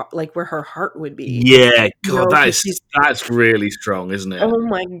her heart, like where her heart would be. Yeah, God, that's really strong, isn't it? Oh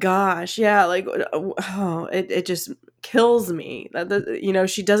my gosh, yeah, like, it just kills me. That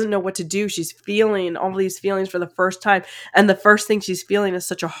she doesn't know what to do. She's feeling all these feelings for the first time, and the first thing she's feeling is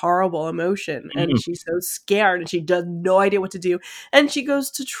such a horrible emotion, and she's so scared, and she does no idea what to do. And she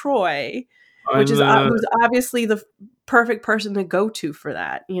goes to Troy, who's obviously the perfect person to go to for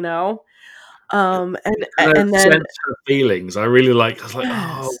that, and then sense her feelings. I really like. I was like,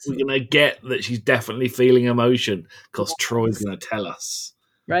 yes. Oh, we're gonna get that she's definitely feeling emotion because Troy's gonna tell us,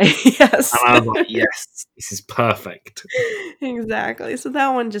 right? Yes, and I was like, yes, this is perfect. Exactly. So that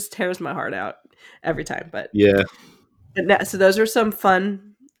one just tears my heart out every time. But yeah. So those are some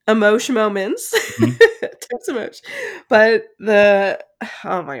fun emotion moments. Mm-hmm. But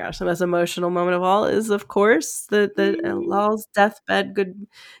oh my gosh, the most emotional moment of all is, of course, the Lal's deathbed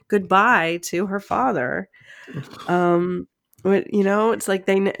goodbye to her father. It's like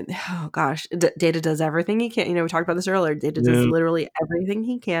oh gosh, Data does everything he can. We talked about this earlier. Data does literally everything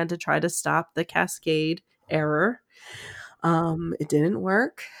he can to try to stop the cascade error. It didn't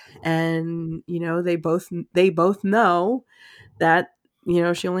work, and they both know that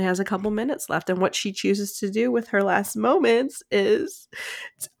she only has a couple minutes left, and what she chooses to do with her last moments is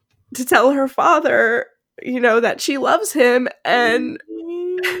to tell her father that she loves him, and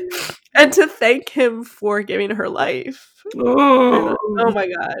to thank him for giving her life. Oh my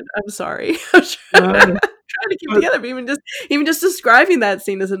god, I'm sorry. I'm trying to keep it together, but even just describing that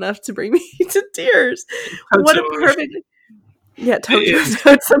scene is enough to bring me to tears. What a perfect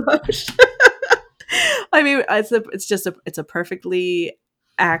totes emotion. I mean, it's a perfectly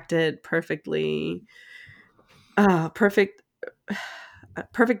acted, perfect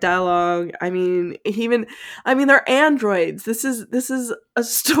dialogue. I mean, they're androids. This is a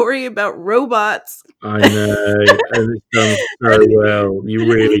story about robots. I know, and it's done so well. You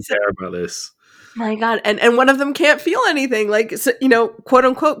really care about this. My God, and one of them can't feel anything, like, so, quote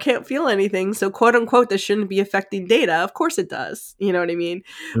unquote can't feel anything. So quote unquote, this shouldn't be affecting Data. Of course it does. You know what I mean?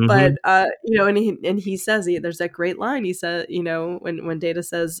 Mm-hmm. But and he says, there's that great line. He said, when Data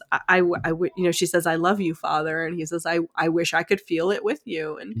says, she says, "I love you, Father," and he says, I wish I could feel it with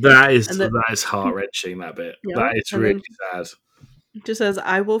you. And that is heart wrenching. That bit, that is really sad. It just says,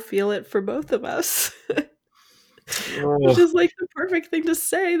 "I will feel it for both of us." Which is like the perfect thing to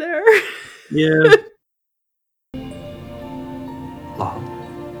say there. Yeah. Lal,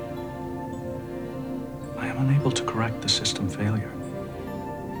 I am unable to correct the system failure.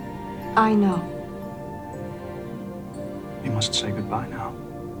 I know. You must say goodbye now.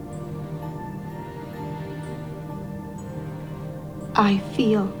 I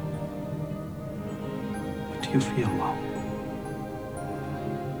feel. What do you feel, Lal?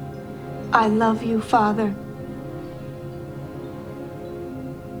 I love you, Father.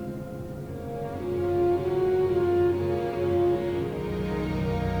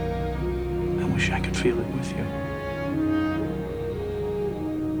 I wish I could feel it with you.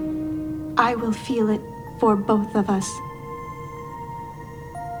 I will feel it for both of us.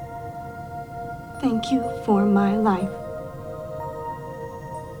 Thank you for my life.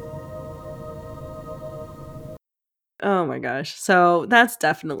 Oh my gosh. So that's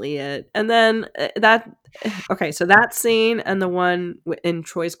definitely it. And then so that scene and the one in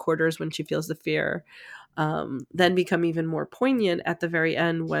Troy's quarters when she feels the fear then become even more poignant at the very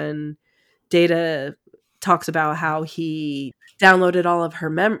end when Data talks about how he downloaded all of her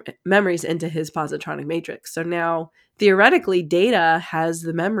memories into his positronic matrix. So now theoretically Data has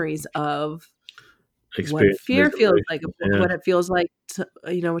the memories of what Experience fear feels misery. like, Yeah. what it feels like to,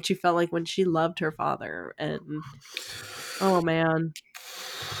 what she felt like when she loved her father. And oh man,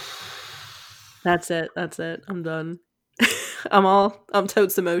 that's it. I'm done. I'm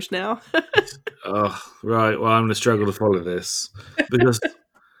totes emotion now. Oh, right. Well, I'm going to struggle to follow this because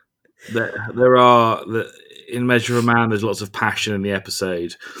there are in Measure of a Man. There's lots of passion in the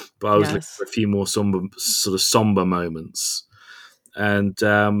episode, but I was looking Yes. for a few more somber moments, and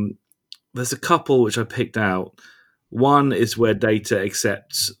there's a couple which I picked out. One is where Data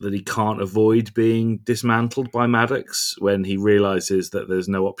accepts that he can't avoid being dismantled by Maddox when he realizes that there's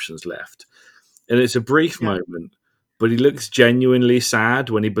no options left. And it's a brief moment, but he looks genuinely sad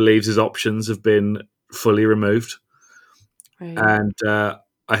when he believes his options have been fully removed. Right. And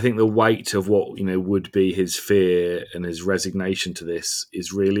I think the weight of what would be his fear and his resignation to this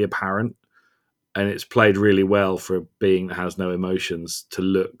is really apparent. And it's played really well for a being that has no emotions to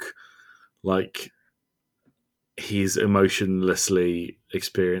look like he's emotionlessly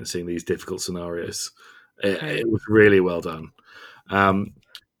experiencing these difficult scenarios. It was really well done.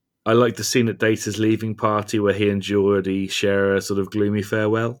 I like the scene at Data's leaving party where he and Geordie share a sort of gloomy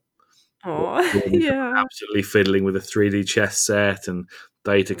farewell. Oh, yeah. Absolutely fiddling with a 3D chess set, and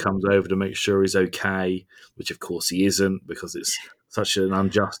Data comes over to make sure he's okay, which of course he isn't because it's such an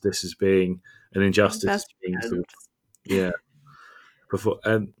injustice as being an injustice. Best Being sort of, friends. Before,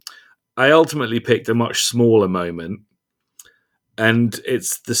 and I ultimately picked a much smaller moment, and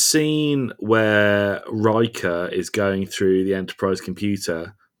it's the scene where Riker is going through the Enterprise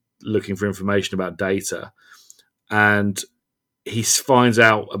computer looking for information about Data, and he finds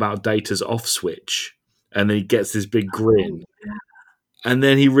out about Data's off switch, and then he gets this big grin, and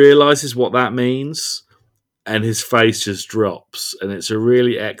then he realizes what that means, and his face just drops, and it's a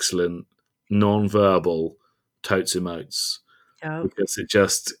really excellent non-verbal totes emotes because it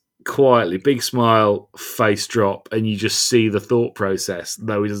just quietly, big smile, face drop, and you just see the thought process,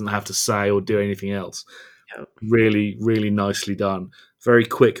 though he doesn't have to say or do anything else. Really, really nicely done. Very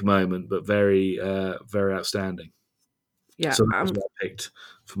quick moment, but very, very outstanding. Yeah, so that was what I picked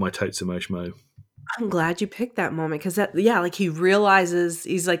for my totes emotion. I'm glad you picked that moment because like he realizes,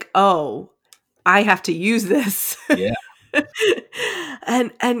 he's like, oh, I have to use this. Yeah.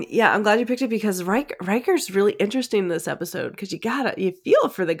 and yeah, I'm glad you picked it because Riker's really interesting in this episode because you feel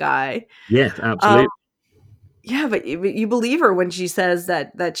for the guy. Yeah, absolutely. Yeah, but you believe her when she says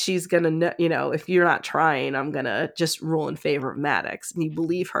that she's gonna, if you're not trying, I'm gonna just rule in favor of Maddox, and you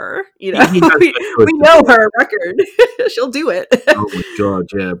believe her. We know her record; she'll do it. Oh my god,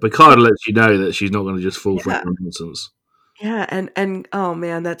 yeah. Picard lets you know that she's not going to just fall for nonsense. Yeah, and oh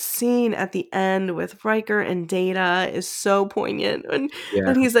man, that scene at the end with Riker and Data is so poignant, and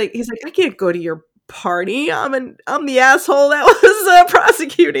he's like, I can't go to your party. I'm the asshole that was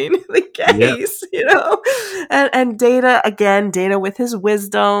prosecuting the case, and Data with his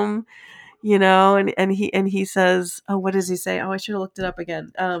wisdom, and he says, oh, what does he say? Oh, I should have looked it up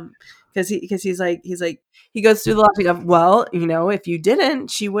again. Because he's like he goes through the logic of, well, if you didn't,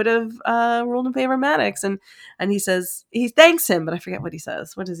 she would have ruled in favor of Maddox, and he says he thanks him, but I forget what he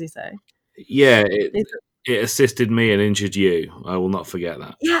says. What does he say? Yeah, it assisted me and injured you. I will not forget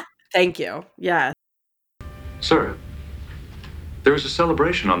that. Yeah, thank you. Yeah. Sir, there is a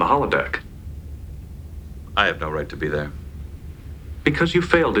celebration on the holodeck. I have no right to be there. Because you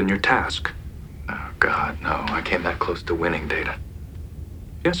failed in your task. Oh, God, no. I came that close to winning, Data.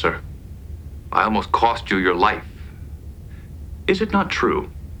 Yes, sir. I almost cost you your life. Is it not true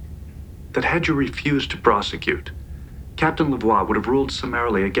that had you refused to prosecute, Captain Lavoie would have ruled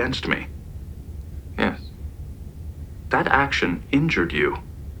summarily against me? Yes. That action injured you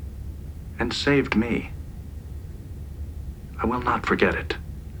and saved me. I will not forget it.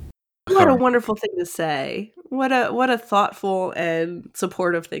 What a wonderful thing to say. What a thoughtful and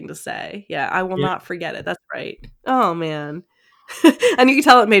supportive thing to say. Yeah, I will not forget it. That's right. Oh man. And you can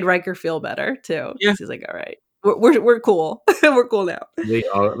tell it made Riker feel better too. Yeah. He's like, all right, we're cool. We're cool now.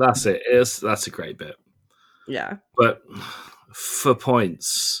 That's it. That's a great bit. Yeah. But for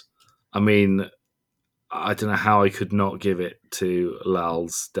points, I mean, I don't know how I could not give it to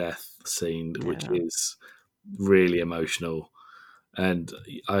Lal's death scene, which is really emotional. And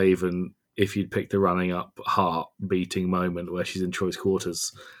I even, if you'd pick the running up heart beating moment where she's in Troy's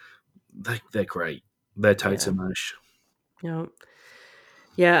quarters, they're great. They're total emotion. Yeah.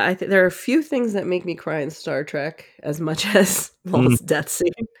 Yeah, I think there are a few things that make me cry in Star Trek as much as Lul's death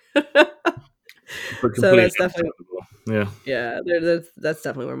scene. So that's definitely that's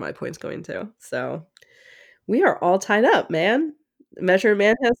definitely where my point's going to. So we are all tied up, man. Measure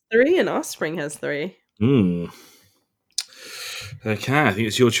Man has 3 and Offspring has 3. Okay, I think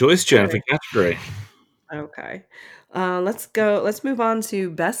it's your choice, Jen, for category. Okay. Let's move on to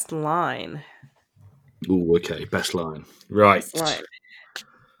best line. Ooh, okay, best line. Right. Best line.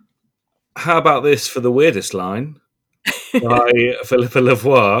 How about this for the weirdest line by Philippa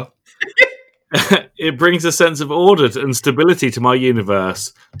Lavoie? It brings a sense of order and stability to my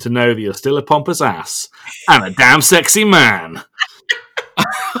universe to know that you're still a pompous ass and a damn sexy man.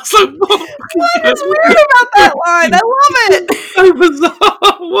 So, what's weird about that line? I love it. So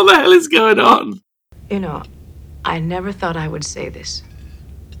bizarre. What the hell is going on? You know, I never thought I would say this,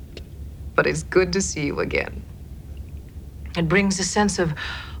 but it's good to see you again. It brings a sense of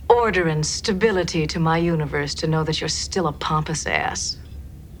order and stability to my universe to know that you're still a pompous ass.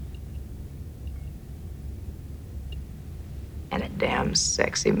 And a damn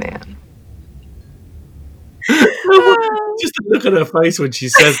sexy man. Just to look at her face when she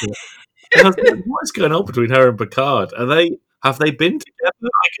says it. I was like, what's going on between her and Picard? Have they been together?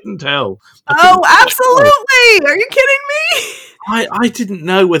 I couldn't tell. Absolutely! Are you kidding me? I didn't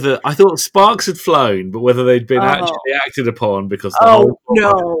know whether I thought sparks had flown, but whether they'd been actually acted upon because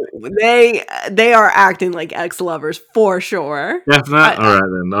no, they are acting like ex-lovers for sure. Definitely. All right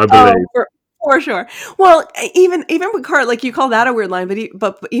then, I believe. For sure. Well, even Picard, like you call that a weird line,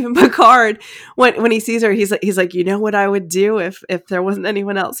 but even Picard, when he sees her, he's like, you know what I would do if there wasn't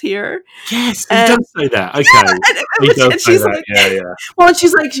anyone else here. Yes, he does say that. Okay, he does say that. Yeah. Well, and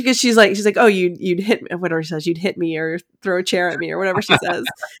she's like, oh, you'd hit me, whatever she says, you'd hit me or throw a chair at me or whatever she says,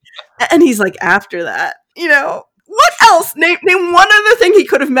 and he's like, after that, you know. What else? Name one other thing he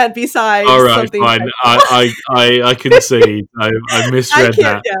could have meant besides. All right, fine. Like I concede. I misread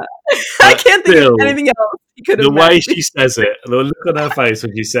that. Yeah. I can't think of anything else he could have. The way she says it, the look on her face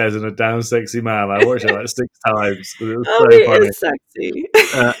when she says "in a damn sexy man," I watched it like 6 times. It was so funny. Is sexy.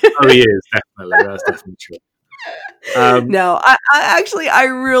 He is definitely. That's definitely true. No, I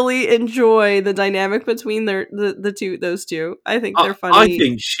really enjoy the dynamic between those two. I think they're funny. I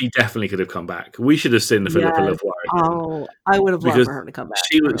think she definitely could have come back. We should have seen the Philippa Lavoie. Oh, I would have loved for her to come back.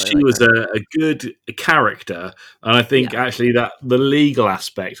 She was a good character, and I think actually that the legal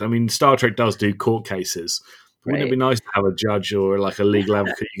aspect. I mean, Star Trek does do court cases. Wouldn't it be nice to have a judge or like a legal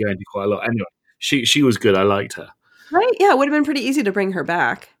advocate you go into quite a lot? Anyway, she was good. I liked her. Right? Yeah, it would have been pretty easy to bring her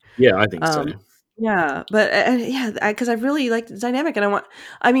back. Yeah, I think so. Yeah, but because I really like the dynamic, and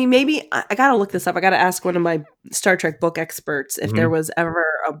maybe I gotta look this up. I gotta ask one of my Star Trek book experts if there was ever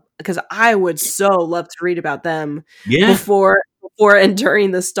because I would so love to read about them before and during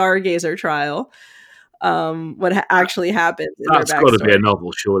the Stargazer trial. What actually happened? That's got to be a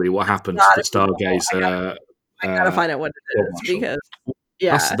novel, surely. What happened to the Stargazer? I gotta find out what it is because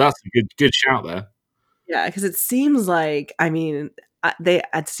that's a good shout there. Yeah, because it seems like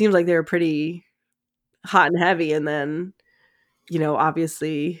it seems like they were pretty hot and heavy, and then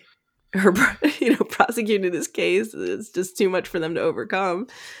obviously her prosecuting this case is just too much for them to overcome.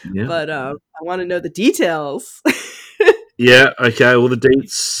 But I want to know the details. Okay, well the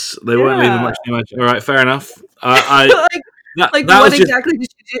deets they weren't leaving much too much. All right, fair enough. What exactly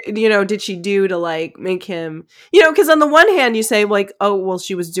did she do? Did she do to like make him because on the one hand you say like, oh well,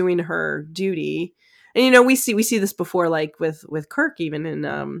 she was doing her duty, and we see this before, like with Kirk, even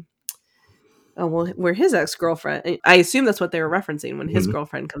in where his ex-girlfriend, I assume that's what they were referencing when his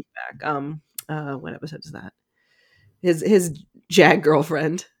girlfriend comes back. What episode is that? His JAG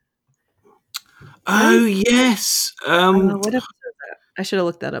girlfriend. Oh yes. What episode is that? I should have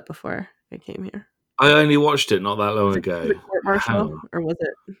looked that up before I came here. I only watched it not that long ago. Was it Court Martial or was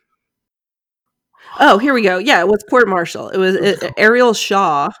it? Oh, here we go. Yeah, it was Court Martial. It was Ariel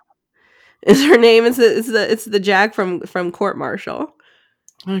Shaw. Is her name? It's the JAG from Court Martial.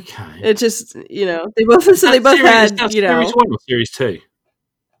 Okay. It just they both had series 1 or series 2.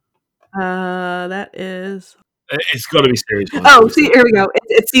 That is. It's got to be series 1. Oh, see, here we go.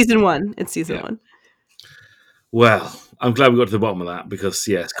 It's season 1. It's season 1. Well, I'm glad we got to the bottom of that because,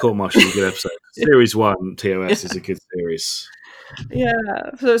 yes, Court Martial is a good episode. Series 1, TOS, is a good series. Yeah.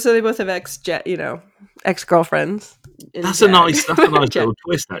 So they both have ex-girlfriends. That's a nice little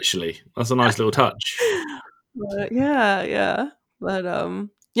twist, actually. That's a nice little touch. Yeah. But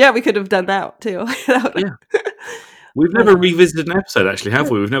yeah, we could have done that too. We've never revisited an episode, actually, have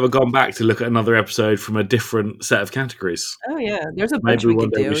we? We've never gone back to look at another episode from a different set of categories. Oh yeah, there's a bunch Maybe we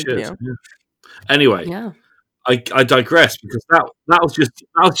could do. we should. Yeah. Anyway, yeah. I digress because that was just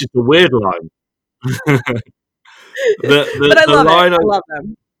a weird line. But I love it. I love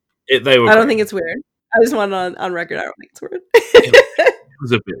them. They were. I don't think it's weird. I just want on record. I don't think it's weird. It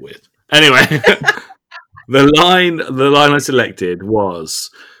was a bit weird. Anyway, the line I selected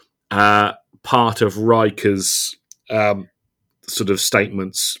was part of Riker's sort of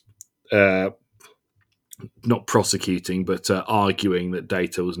statements, not prosecuting, but arguing that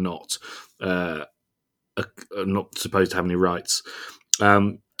Data was not supposed to have any rights.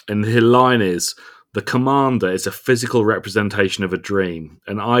 And the line is, the commander is a physical representation of a dream,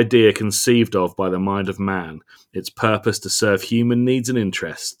 an idea conceived of by the mind of man, its purpose to serve human needs and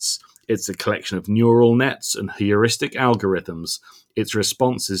interests. It's a collection of neural nets and heuristic algorithms. Its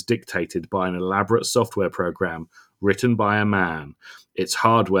response is dictated by an elaborate software program written by a man. Its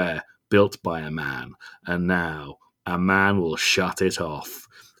hardware built by a man. And now a man will shut it off.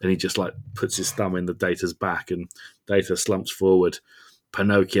 And he just puts his thumb in the Data's back, and Data slumps forward.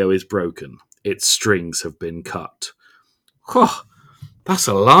 Pinocchio is broken. Its strings have been cut. Oh, that's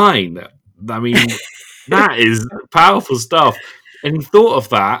a line. I mean, that is powerful stuff. And he thought of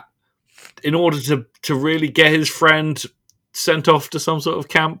that in order to really get his friend sent off to some sort of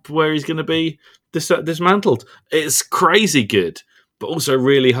camp where he's going to be dismantled. It's crazy good, but also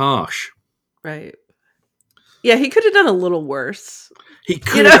really harsh. Right. Yeah, he could have done a little worse. He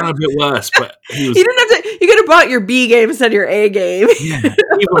could have done a bit worse, but he didn't have to. You could have brought your B game instead of your A game. Yeah,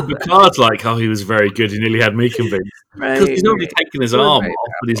 even Picard's he was very good. He nearly had me convinced because he's not really taking his arm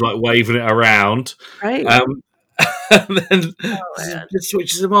off, but he's waving it around. Right. And then just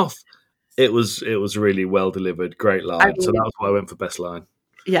switches him off. It was really well delivered, great line. So that was why I went for best line.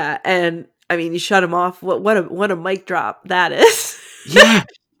 Yeah, and I mean, you shut him off. What a mic drop that is. Yeah.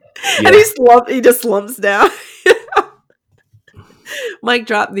 And he just slumps down. Mic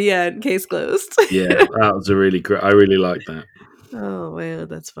drop, the end, case closed. Yeah, that was a really great. I really like that. Oh man,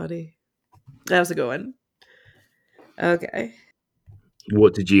 that's funny. That was a good one. Okay.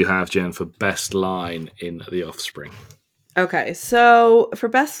 What did you have, Jen, for best line in The Offspring? Okay, so for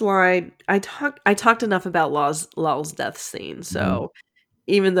best line, I talked enough about Lal's death scene. So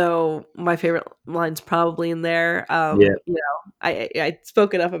even though my favorite line's probably in there, I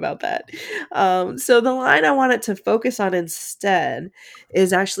spoke enough about that. So the line I wanted to focus on instead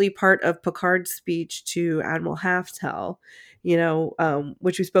is actually part of Picard's speech to Admiral Halftel,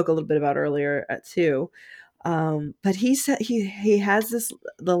 which we spoke a little bit about earlier too. But he said he has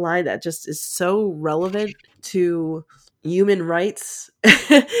the line that just is so relevant to human rights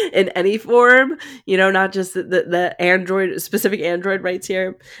in any form, not just the android specific android rights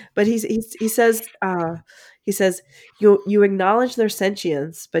here, but he says you acknowledge their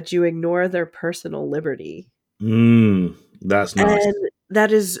sentience, but you ignore their personal liberty. That's nice. And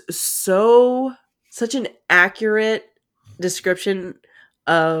that is such an accurate description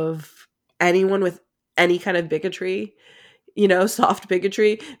of anyone with any kind of bigotry, soft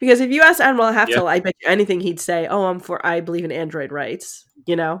bigotry. Because if you ask Admiral Halftel, I bet you anything he'd say, "Oh, I believe in android rights."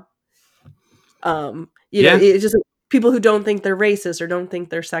 It's just people who don't think they're racist or don't think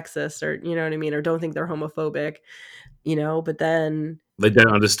they're sexist or you know what I mean, or don't think they're homophobic, but then they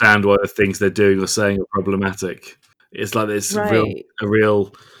don't understand why the things they're doing or saying are problematic. It's like this a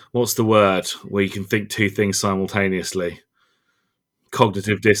real what's the word where you can think two things simultaneously?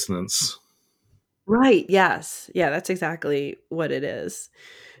 Cognitive dissonance. Right. Yes. Yeah, that's exactly what it is.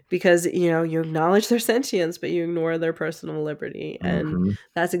 Because, you acknowledge their sentience, but you ignore their personal liberty. And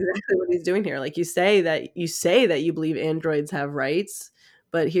that's exactly what he's doing here. You say that you believe androids have rights,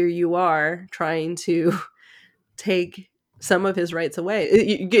 but here you are trying to take some of his rights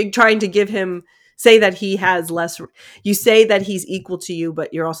away. You're trying to give him, say that he has less, you say that he's equal to you,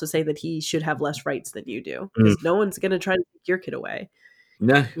 but you're also saying that he should have less rights than you do. Because no one's going to try to take your kid away.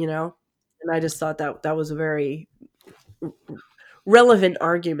 No. And I just thought that was a very relevant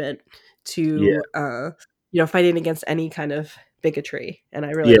argument to, fighting against any kind of bigotry. And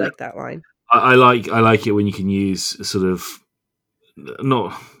I really like that line. I like it when you can use sort of,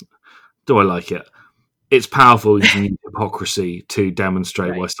 not, do I like it? It's powerful. You can use hypocrisy to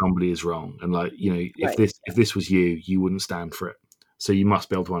demonstrate why somebody is wrong. And if this was you wouldn't stand for it. So you must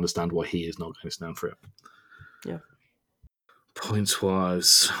be able to understand why he is not going to stand for it. Yeah. Points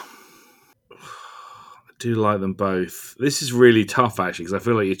wise, I do like them both. This is really tough actually, because I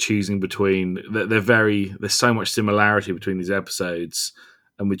feel like you're choosing between. There's so much similarity between these episodes,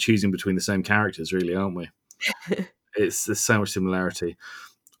 and we're choosing between the same characters, really, aren't we? There's so much similarity.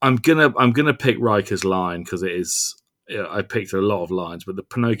 I'm gonna pick Riker's line because it is. I picked a lot of lines, but the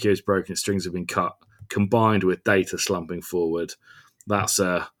Pinocchio's broken, strings have been cut, combined with Data slumping forward. That's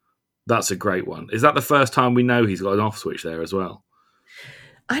a great one. Is that the first time we know he's got an off switch there as well?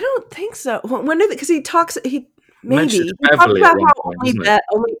 I don't think so. When because he talks, he Mentions talks Beverly about at one how point, only, doesn't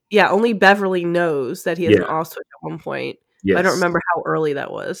it? only Beverly knows that he has an Yeah. off switch at one point. Yes. I don't remember how early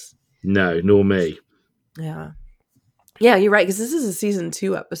that was. No, nor me. Yeah, you're right, because this is a season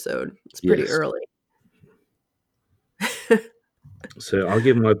 2 episode. It's pretty Yes. early. So I'll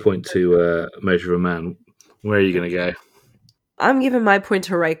give my point to Measure of a Man. Where are you going to go? I'm giving my point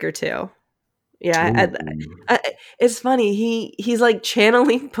to Riker too. Yeah, it's funny. He's like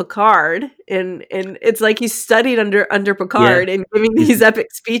channeling Picard, and it's like he's studied under Picard and giving these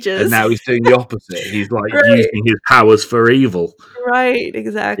epic speeches. And now he's doing the opposite. He's like Right. using his powers for evil. Right,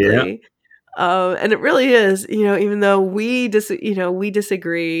 exactly. And it really is, even though we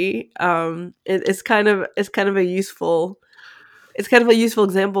disagree, it's kind of a useful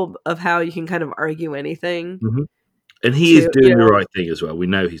example of how you can kind of argue anything. Mm-hmm. And he is doing the right thing as well. We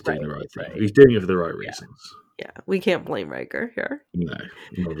know he's doing the right thing. He's doing it for the right reasons. Yeah, we can't blame Riker here. No,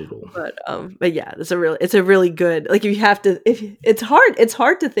 not at all. But yeah, it's a really good, like, it's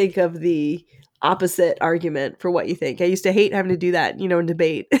hard to think of the opposite argument for what you think. I used to hate having to do that, in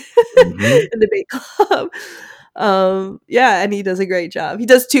debate, in debate club. And he does a great job. He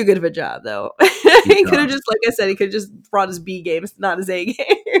does too good of a job, though. He could have just, like I said, he could have just brought his B game, not his A game.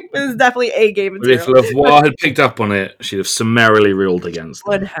 It's definitely A game. But if Lavoie had picked up on it, she'd have summarily ruled against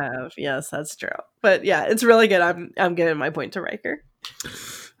them. Would have, yes, that's true. But yeah, it's really good. I'm giving my point to Riker.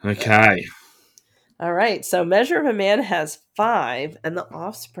 Okay. All right, so Measure of a Man has 5, and The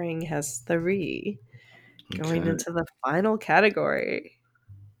Offspring has 3. Going into the final category.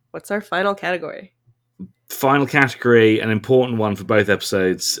 What's our final category? Final category, an important one for both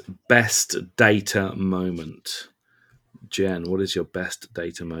episodes, best data moment. Jen, what is your best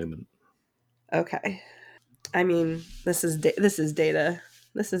data moment? Okay. I mean, this is Data.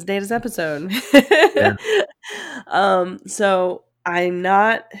 This is Data's episode. Yeah. So I'm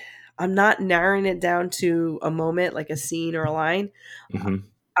not narrowing it down to a moment, like a scene or a line. Mm-hmm.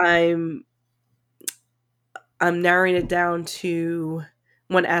 I'm narrowing it down to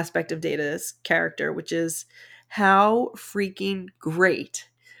one aspect of Data's character, which is how freaking great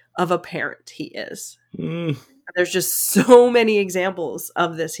of a parent he is. There's just so many examples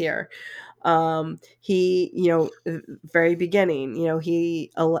of this here. He, very beginning,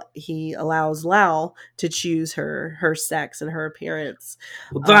 he allows Lal to choose her sex and her appearance.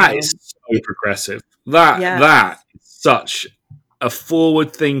 Well, that is so progressive. That is such a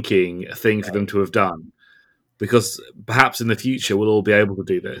forward-thinking thing for them to have done, because perhaps in the future we'll all be able to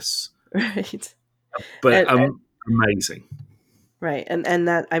do this. Right. But amazing. Right. And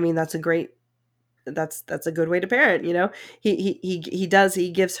that, I mean, that's a great. That's a good way to parent,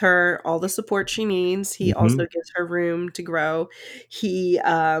 he gives her all the support she needs. He also gives her room to grow. He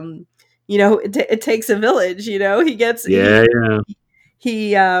it takes a village, he gets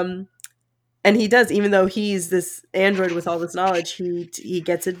he and he does, even though he's this android with all this knowledge, he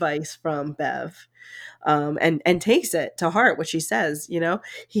gets advice from Bev and takes it to heart, what she says.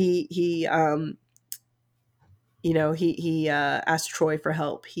 He asked Troy for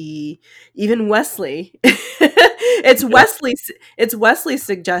help. Even Wesley, it's Wesley's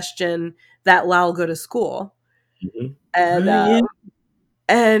suggestion that Lal go to school,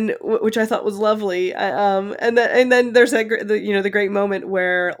 and which I thought was lovely. And then there's the great moment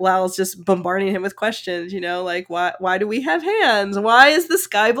where Lal's just bombarding him with questions. Like why do we have hands? Why is the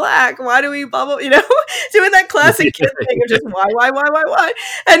sky black? Why do we blah blah? Doing that classic kid thing of just why,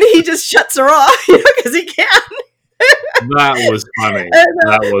 and he just shuts her off, because he can. That was funny.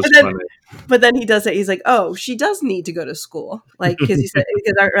 Funny. But then he does it. He's like, "Oh, she does need to go to school." Like, because he says,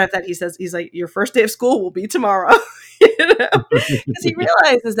 he's like, "Your first day of school will be tomorrow." Because he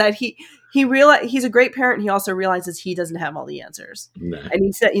realizes that he's a great parent. He also realizes he doesn't have all the answers. No. And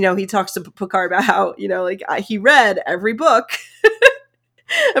he said, he talks to Picard about how he read every book.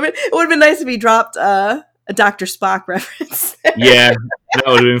 I mean, it would have been nice if he dropped a Dr. Spock reference. Yeah, that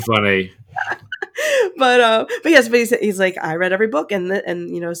would have been funny. But he's like, I read every book,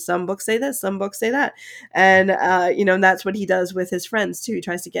 and some books say this, some books say that, and and that's what he does with his friends too. He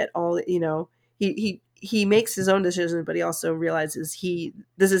tries to get all, he he makes his own decisions, but he also realizes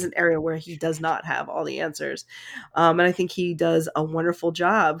this is an area where he does not have all the answers, and I think he does a wonderful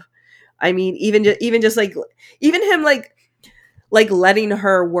job. I mean, even just like even him like letting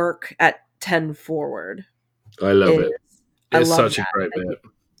her work at 10 Forward. I love it. It's love such that. a great bit.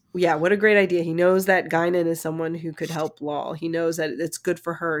 Yeah, what a great idea. He knows that Guinan is someone who could help Law. He knows that it's good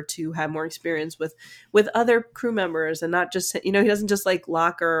for her to have more experience with other crew members, and not just, he doesn't just like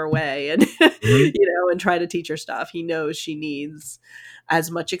lock her away and and try to teach her stuff. He knows she needs as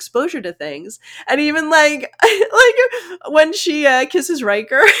much exposure to things. And even like when she kisses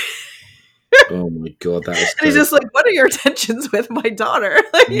Riker. Oh my god, that was and he's just like, what are your intentions with my daughter?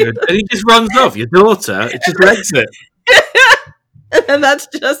 and he just runs off. Your daughter, it just legs it. And that's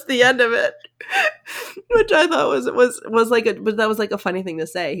just the end of it, which I thought was like but that was like a funny thing to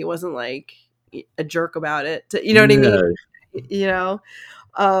say. He wasn't like a jerk about it. You know what I mean?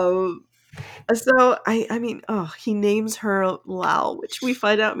 So I mean, he names her Lao, which we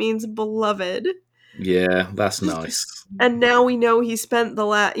find out means beloved. Yeah, that's nice. And now we know he spent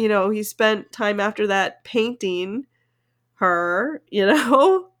he spent time after that painting her.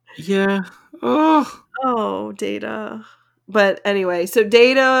 Yeah. Data. But anyway, so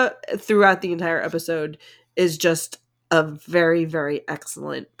Data throughout the entire episode is just a very, very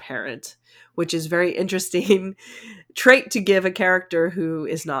excellent parent, which is very interesting trait to give a character who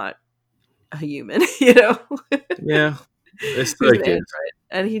is not a human, Yeah, it's very good.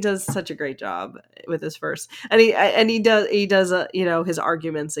 And he does such a great job with his first, and he does his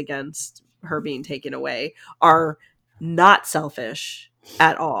arguments against her being taken away are not selfish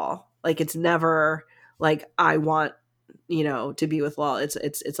at all. Like, it's never like, I want to be with Law. It's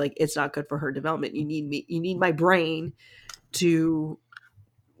like, it's not good for her development. You need my brain to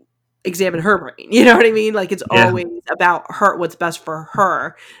examine her brain. You know what I mean? Like, it's always about her, what's best for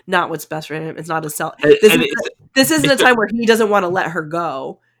her, not what's best for him. It's not a self. This isn't a time where he doesn't want to let her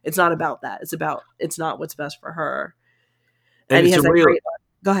go. It's not about that. It's not what's best for her. And he has a great.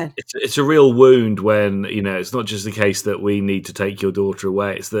 Go ahead. It's a real wound when, it's not just the case that we need to take your daughter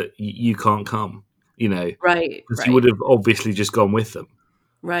away. It's that you can't come, Right. Because you would have obviously just gone with them.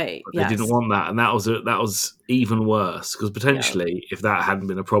 Right. But they didn't want that. And that was even worse, because potentially if that hadn't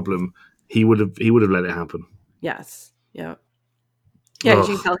been a problem, he would have let it happen. Yes. Yeah. Yeah. As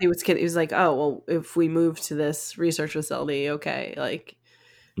you can tell, he was kidding. He was like, oh, well, if we move to this research facility, okay. Like,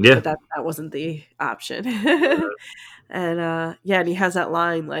 yeah, but that wasn't the option. And and he has that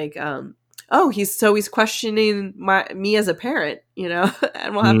line like, he's questioning me as a parent, Admiral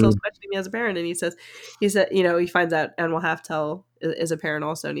Haftel's questioning me as a parent, and he said, he finds out Admiral Haftel is a parent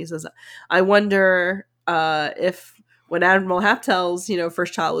also, and he says, I wonder if when Admiral Haftel's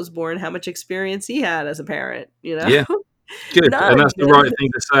first child was born, how much experience he had as a parent, Yeah. Good. And that's the right thing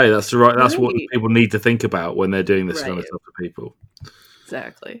to say. That's what people need to think about when they're doing this kind of stuff to people.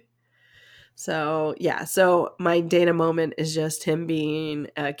 Exactly. So so my Data moment is just him being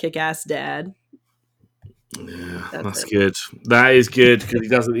a kick-ass dad. Yeah, that's good. That is good, because he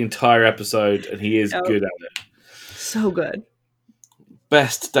does it the entire episode, and he is good at it. So good.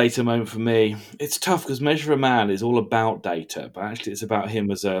 Best Data moment for me. It's tough because Measure of a Man is all about Data, but actually it's about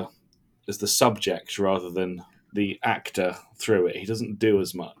him as the subject rather than the actor through it. He doesn't do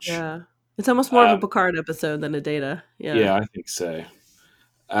as much. Yeah, it's almost more of a Picard episode than a Data. Yeah, I think so.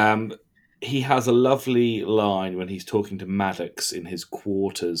 He has a lovely line when he's talking to Maddox in his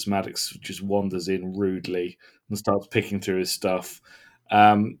quarters. Maddox just wanders in rudely and starts picking through his stuff.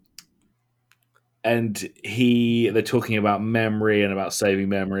 And they're talking about memory and about saving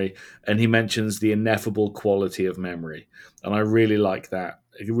memory, and he mentions the ineffable quality of memory. And I really like that.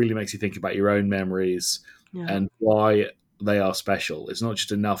 It really makes you think about your own memories and why they are special. It's not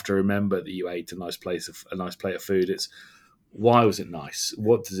just enough to remember that you ate a nice plate of food. It's, why was it nice?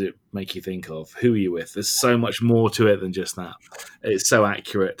 What does it make you think of? Who are you with? There's so much more to it than just that. It's so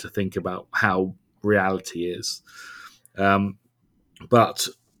accurate to think about how reality is. But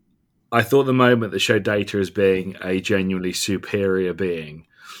I thought the moment that showed Data as being a genuinely superior being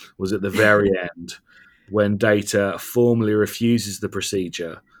was at the very end, when Data formally refuses the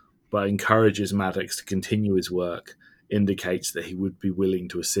procedure but encourages Maddox to continue his work, indicates that he would be willing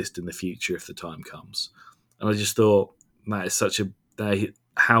to assist in the future if the time comes. And I just thought, that is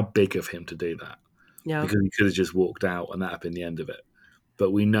how big of him to do that. Yeah. Because he could have just walked out and that had been the end of it.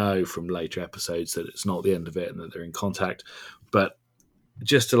 But we know from later episodes that it's not the end of it and that they're in contact. But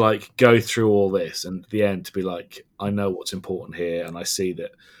just to go through all this and at the end to be like, I know what's important here, and I see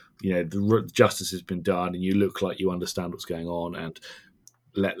that the justice has been done, and you look like you understand what's going on, and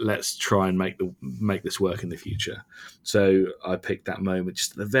let's try and make this work in the future. So I picked that moment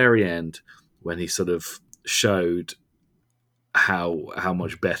just at the very end when he sort of showed how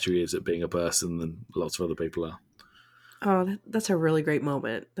much better he is at being a person than lots of other people are. Oh, that's a really great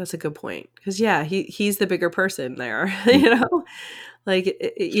moment. That's a good point. Because he's the bigger person there. You know, like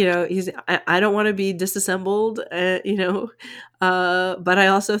he's. I don't want to be disassembled. But I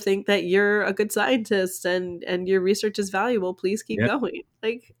also think that you're a good scientist and your research is valuable. Please keep going.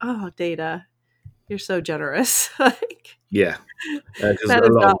 Like, oh, Data, you're so generous. Like, yeah, that is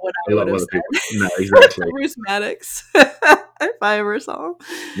not what I would have said. No, exactly. Bruce Maddox, if I ever saw him.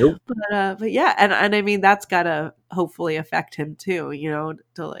 Nope. But yeah, and I mean that's gotta hopefully affect him too. You know,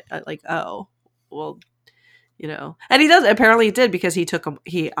 to like oh well, you know, and he does apparently he did because he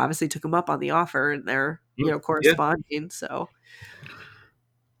obviously took him up on the offer and they're corresponding. So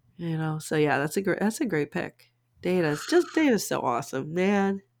so yeah, that's a great pick. Data's so awesome,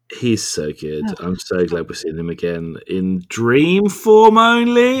 man. He's so good. I'm so glad we're seeing him again in dream form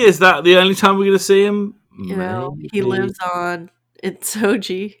only. Is that the only time we're going to see him? You know, he lives on in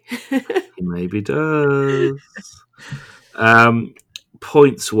Soji. He maybe does.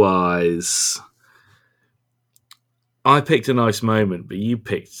 Points wise, I picked a nice moment, but you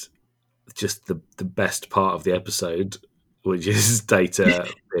picked just the best part of the episode, which is Data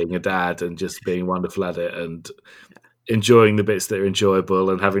being a dad and just being wonderful at it and enjoying the bits that are enjoyable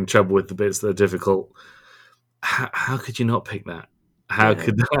and having trouble with the bits that are difficult. How could you not pick that? How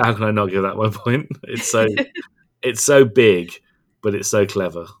can I not give that my point? It's so big, but it's so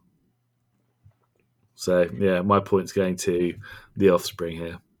clever. So yeah, my point's going to The Offspring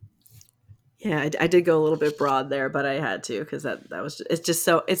here. Yeah, I did go a little bit broad there, but I had to because that was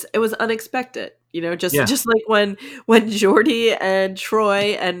it was unexpected, just like when Geordi and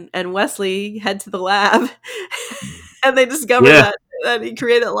Troy and Wesley head to the lab and they discover that he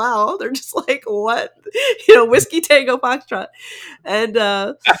created Lau. They're just like, what? Whiskey Tango Foxtrot. And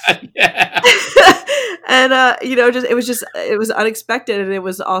it was unexpected, and it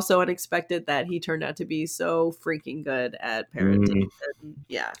was also unexpected that he turned out to be so freaking good at parenting.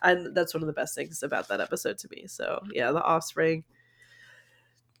 And that's one of the best things about that episode to me. So yeah, The Offspring.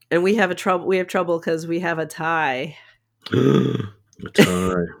 And we have trouble because we have a tie. A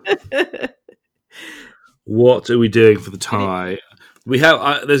tie. What are we doing for the tie? We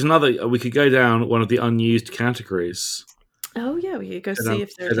have. There's another. We could go down one of the unused categories. Oh yeah, we could go see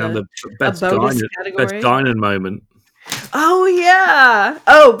if there's the best bonus category. Best Guinan moment. Oh yeah.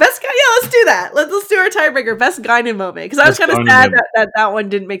 Oh, best guy. Yeah, let's do that. Let's do our tiebreaker. Best Guinan moment, because I was kind of sad that one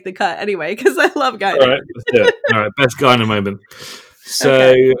didn't make the cut anyway. Because I love Guinan. All right, let's do it. All right, best Guinan moment.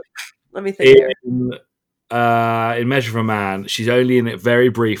 So let me think here. In Measure of a Man, she's only in it very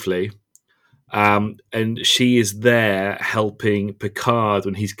briefly. And she is there helping Picard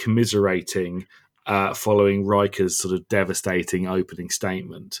when he's commiserating following Riker's sort of devastating opening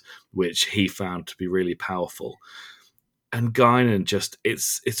statement, which he found to be really powerful. And Guinan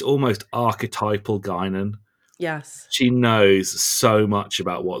it's almost archetypal Guinan. Yes. She knows so much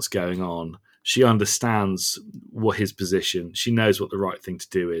about what's going on. She understands what his position. She knows what the right thing to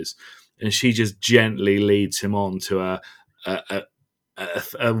do is. And she just gently leads him on to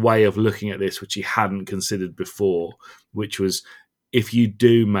a way of looking at this which he hadn't considered before, which was if you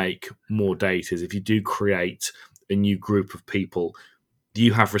do make more datas, if you do create a new group of people,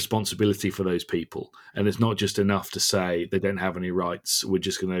 you have responsibility for those people. And it's not just enough to say they don't have any rights. We're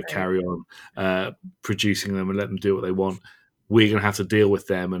just going to carry on producing them and let them do what they want. We're going to have to deal with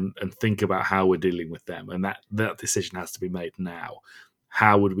them and think about how we're dealing with them. And that decision has to be made now.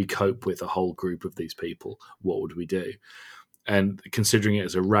 How would we cope with a whole group of these people? What would we do? And considering it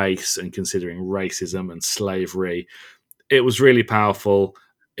as a race and considering racism and slavery, it was really powerful.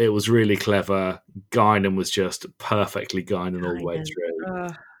 It was really clever. Guinan was just perfectly Guinan all the way through.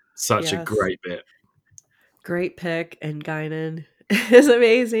 Such a great bit. Great pick, and Guinan is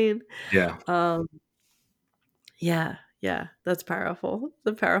amazing. Yeah. Yeah, that's powerful.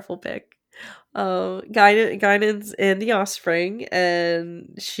 It's a powerful pick. Guinan's in The Offspring, and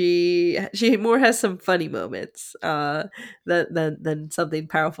she more has some funny moments than something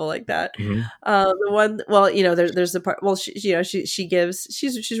powerful like that. Mm-hmm. The one, there's the part. Well, she's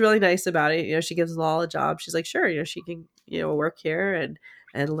really nice about it. She gives Law a job. She's like, sure, she can work here and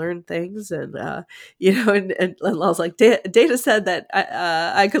learn things, and and Law's like, Data said that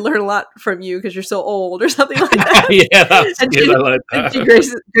I could learn a lot from you because you're so old or something like that. Yeah, that's good. I like that. And she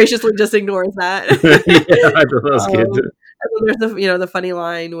graciously just ignores that. Yeah, I thought that was good. And then there's the funny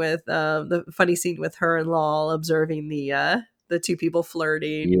line with the funny scene with her and Law observing the the two people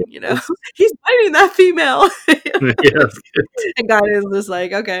flirting. Yes. You know, he's biting that female. Yes. And Guinan's just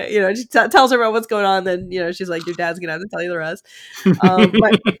like, okay, you know, she tells her about what's going on. Then, you know, she's like, your dad's gonna have to tell you the rest.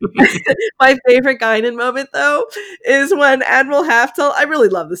 My favorite Guinan moment though is when Admiral Halftel. I really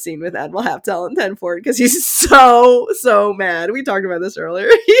love the scene with Admiral Halftel and Tenford because he's so mad. We talked about this earlier.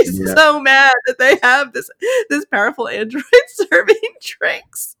 He's so mad that they have this powerful android serving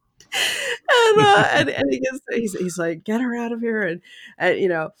drinks. And he's like, get her out of here, and you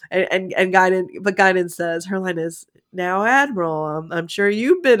know, and Guinan says, her line is, now Admiral, I'm sure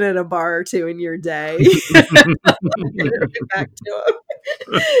you've been in a bar or two in your day. Back to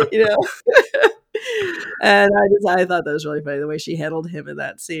him, you know. And I thought that was really funny the way she handled him in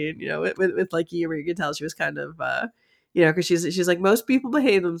that scene, you know, with like you, where you could tell she was kind of you know, because she's like, most people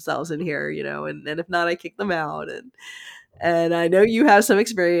behave themselves in here, you know, and if not, I kick them out, and I know you have some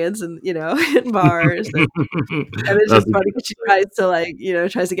experience in, you know, in bars. And it's just funny because she tries to, like, you know,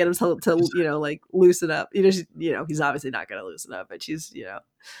 tries to get him to you know, like, loosen up. You know, he's obviously not going to loosen up, but she's, you know.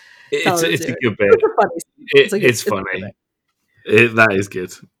 It's a good bit. It's funny. That is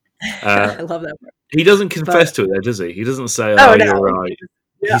good. I love that part. He doesn't confess to it, though, does he? He doesn't say, "Oh, no, you're right."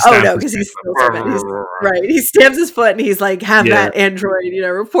 Yeah. No, because he's still so mad. Right. He stamps his foot and he's like, have that android, you know,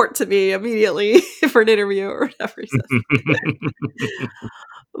 report to me immediately for an interview or whatever he says.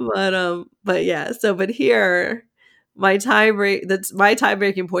 But yeah, but here my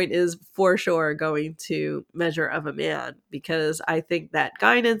tie-breaking point is for sure going to Measure of a Man, because I think that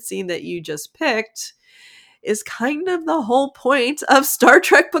Guinan scene that you just picked is kind of the whole point of Star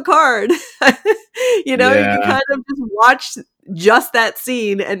Trek Picard. You know, you can kind of just watch just that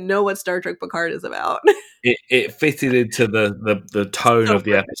scene and know what Star Trek Picard is about. It fitted into the tone of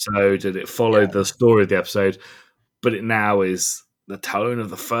the episode, and it followed the story of the episode, but it now is the tone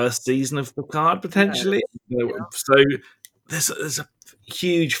of the first season of Picard, potentially. So there's a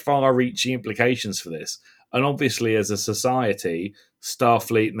huge far-reaching implications for this. And obviously, as a society,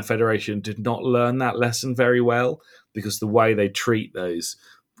 Starfleet and the Federation did not learn that lesson very well, because the way they treat those,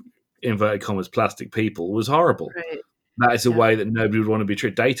 inverted commas, plastic people was horrible. Right. That is a way that nobody would want to be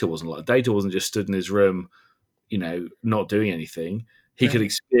treated. Data wasn't like Data wasn't just stood in his room, you know, not doing anything. He could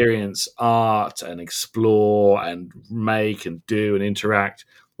experience art and explore and make and do and interact,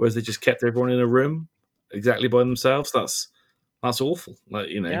 whereas they just kept everyone in a room exactly by themselves. That's awful. Like,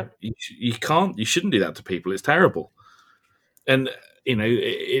 you know, you shouldn't do that to people. It's terrible. And, you know,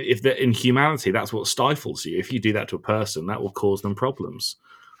 if in humanity, that's what stifles you. If you do that to a person, that will cause them problems.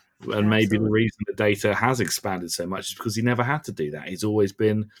 And maybe the reason that Data has expanded so much is because he never had to do that. He's always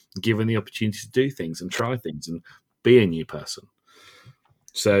been given the opportunity to do things and try things and be a new person.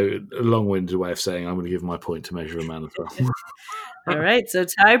 So, a long-winded way of saying I'm going to give my point to Measure of a Man as well. All right, so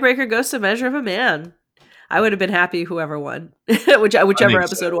tiebreaker goes to Measure of a Man. I would have been happy whoever won, whichever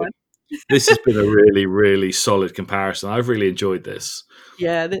episode won. This has been a really, really solid comparison. I've really enjoyed this.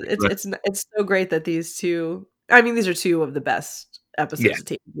 Yeah, it's so great that these two. I mean, these are two of the best episodes of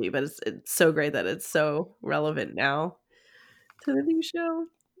TV, but it's so great that it's so relevant now to the new show.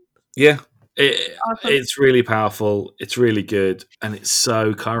 Yeah, awesome. It's really powerful. It's really good, and it's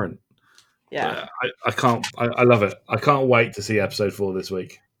so current. Yeah, I love it. I can't wait to see episode 4 this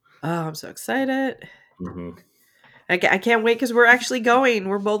week. Oh, I'm so excited. Mm-hmm. I can't wait because we're actually going.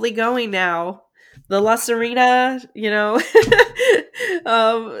 We're boldly going now. The La Serena, you know,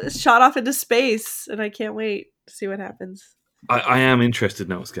 shot off into space, and I can't wait to see what happens. I am interested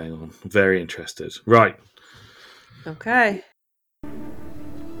in what's going on. Very interested. Right. Okay.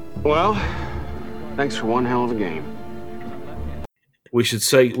 Well, thanks for one hell of a game. We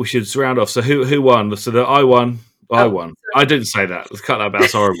should round off. So who won? So I won. I won. I didn't say that. Let's cut that out.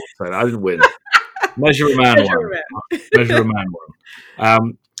 That's horrible to say that. I didn't win. Measure of a Man won. Measure of a Man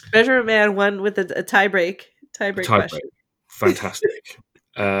won. Measure of a Man won with a tie-break question. Fantastic.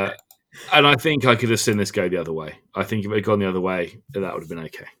 And I think I could have seen this go the other way. I think if it had gone the other way, that would have been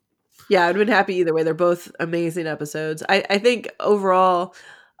okay. Yeah, I would have been happy either way. They're both amazing episodes. I think overall,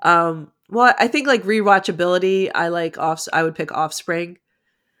 I think like rewatchability, I would pick Offspring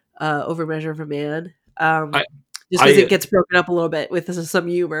over Measure of a Man. Just because it gets broken up a little bit with some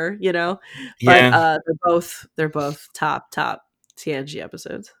humor, you know. But they're both top TNG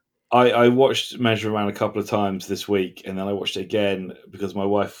episodes. I watched Measure of a Man a couple of times this week, and then I watched it again because my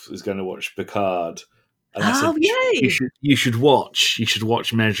wife was going to watch Picard. And I said, yay! You should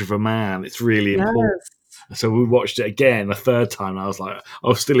watch Measure of a Man. It's really important. So we watched it again a third time. And I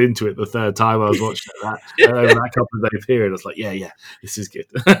was still into it the third time I was watching it. Over that couple of day period, I was like, yeah, this is good.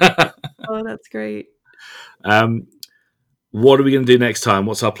 Oh, that's great. What are we going to do next time?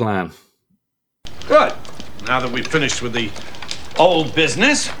 What's our plan? Good. Now that we've finished with the Old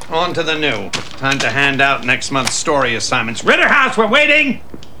business, on to the new. Time to hand out next month's story assignments. Ritterhouse, we're waiting!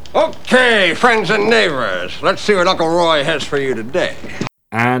 Okay, friends and neighbors, let's see what Uncle Roy has for you today.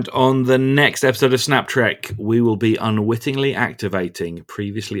 And on the next episode of Snap Trek, we will be unwittingly activating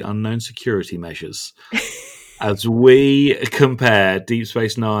previously unknown security measures as we compare Deep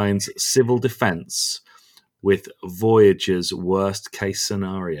Space Nine's civil defense with Voyager's worst case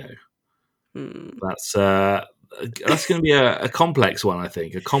scenario. That's going to be a complex one, I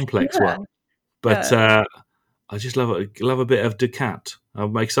think, a complex one. But I just love a bit of Ducat.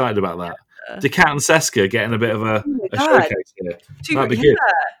 I'm excited about that. Ducat and Seska getting a bit of a showcase here. That'd be good.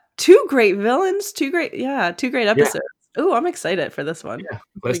 Two great villains, two great episodes. Yeah. Ooh, I'm excited for this one. Yeah,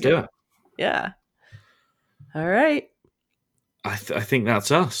 let's do it. Yeah. All right. I think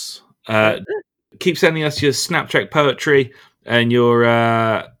that's us. Keep sending us your Snap Trek poetry and your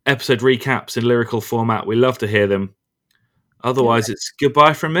episode recaps in lyrical format. We love to hear them. Otherwise, it's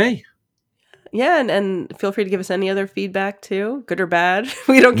goodbye from me. Yeah, and feel free to give us any other feedback too, good or bad.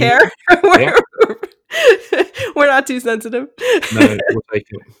 We don't care. We're not too sensitive. No, we'll take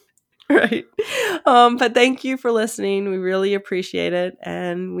it. Right. But thank you for listening. We really appreciate it,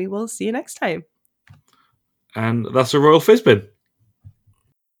 and we will see you next time. And that's a Royal Fizbin.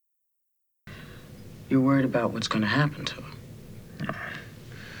 You're worried about what's going to happen to him? No.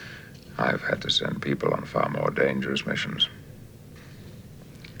 I've had to send people on far more dangerous missions.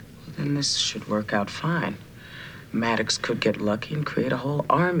 Then this should work out fine. Maddox could get lucky and create a whole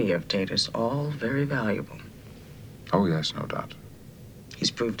army of Datas, all very valuable. Oh, yes, no doubt. He's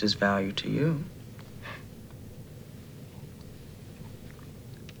proved his value to you.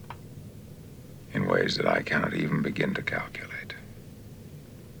 In ways that I cannot even begin to calculate.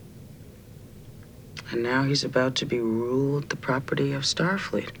 And now he's about to be ruled the property of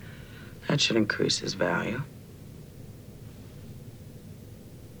Starfleet. That should increase his value.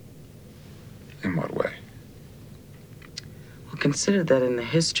 In what way? Well, consider that in the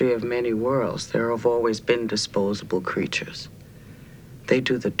history of many worlds, there have always been disposable creatures. They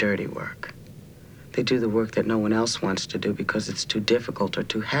do the dirty work. They do the work that no one else wants to do because it's too difficult or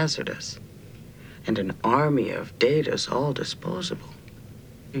too hazardous. And an army of Datas, all disposable.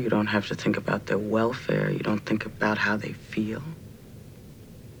 You don't have to think about their welfare. You don't think about how they feel.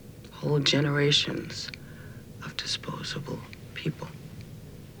 Whole generations of disposable people.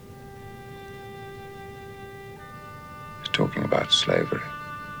 Talking about slavery.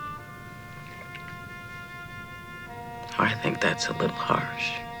 I think that's a little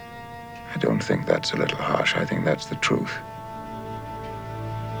harsh. I don't think that's a little harsh. I think that's the truth.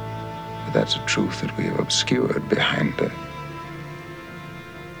 But that's a truth that we have obscured behind a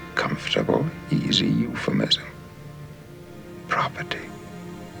comfortable, easy euphemism. Property.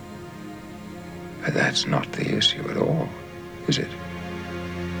 But that's not the issue at all, is it?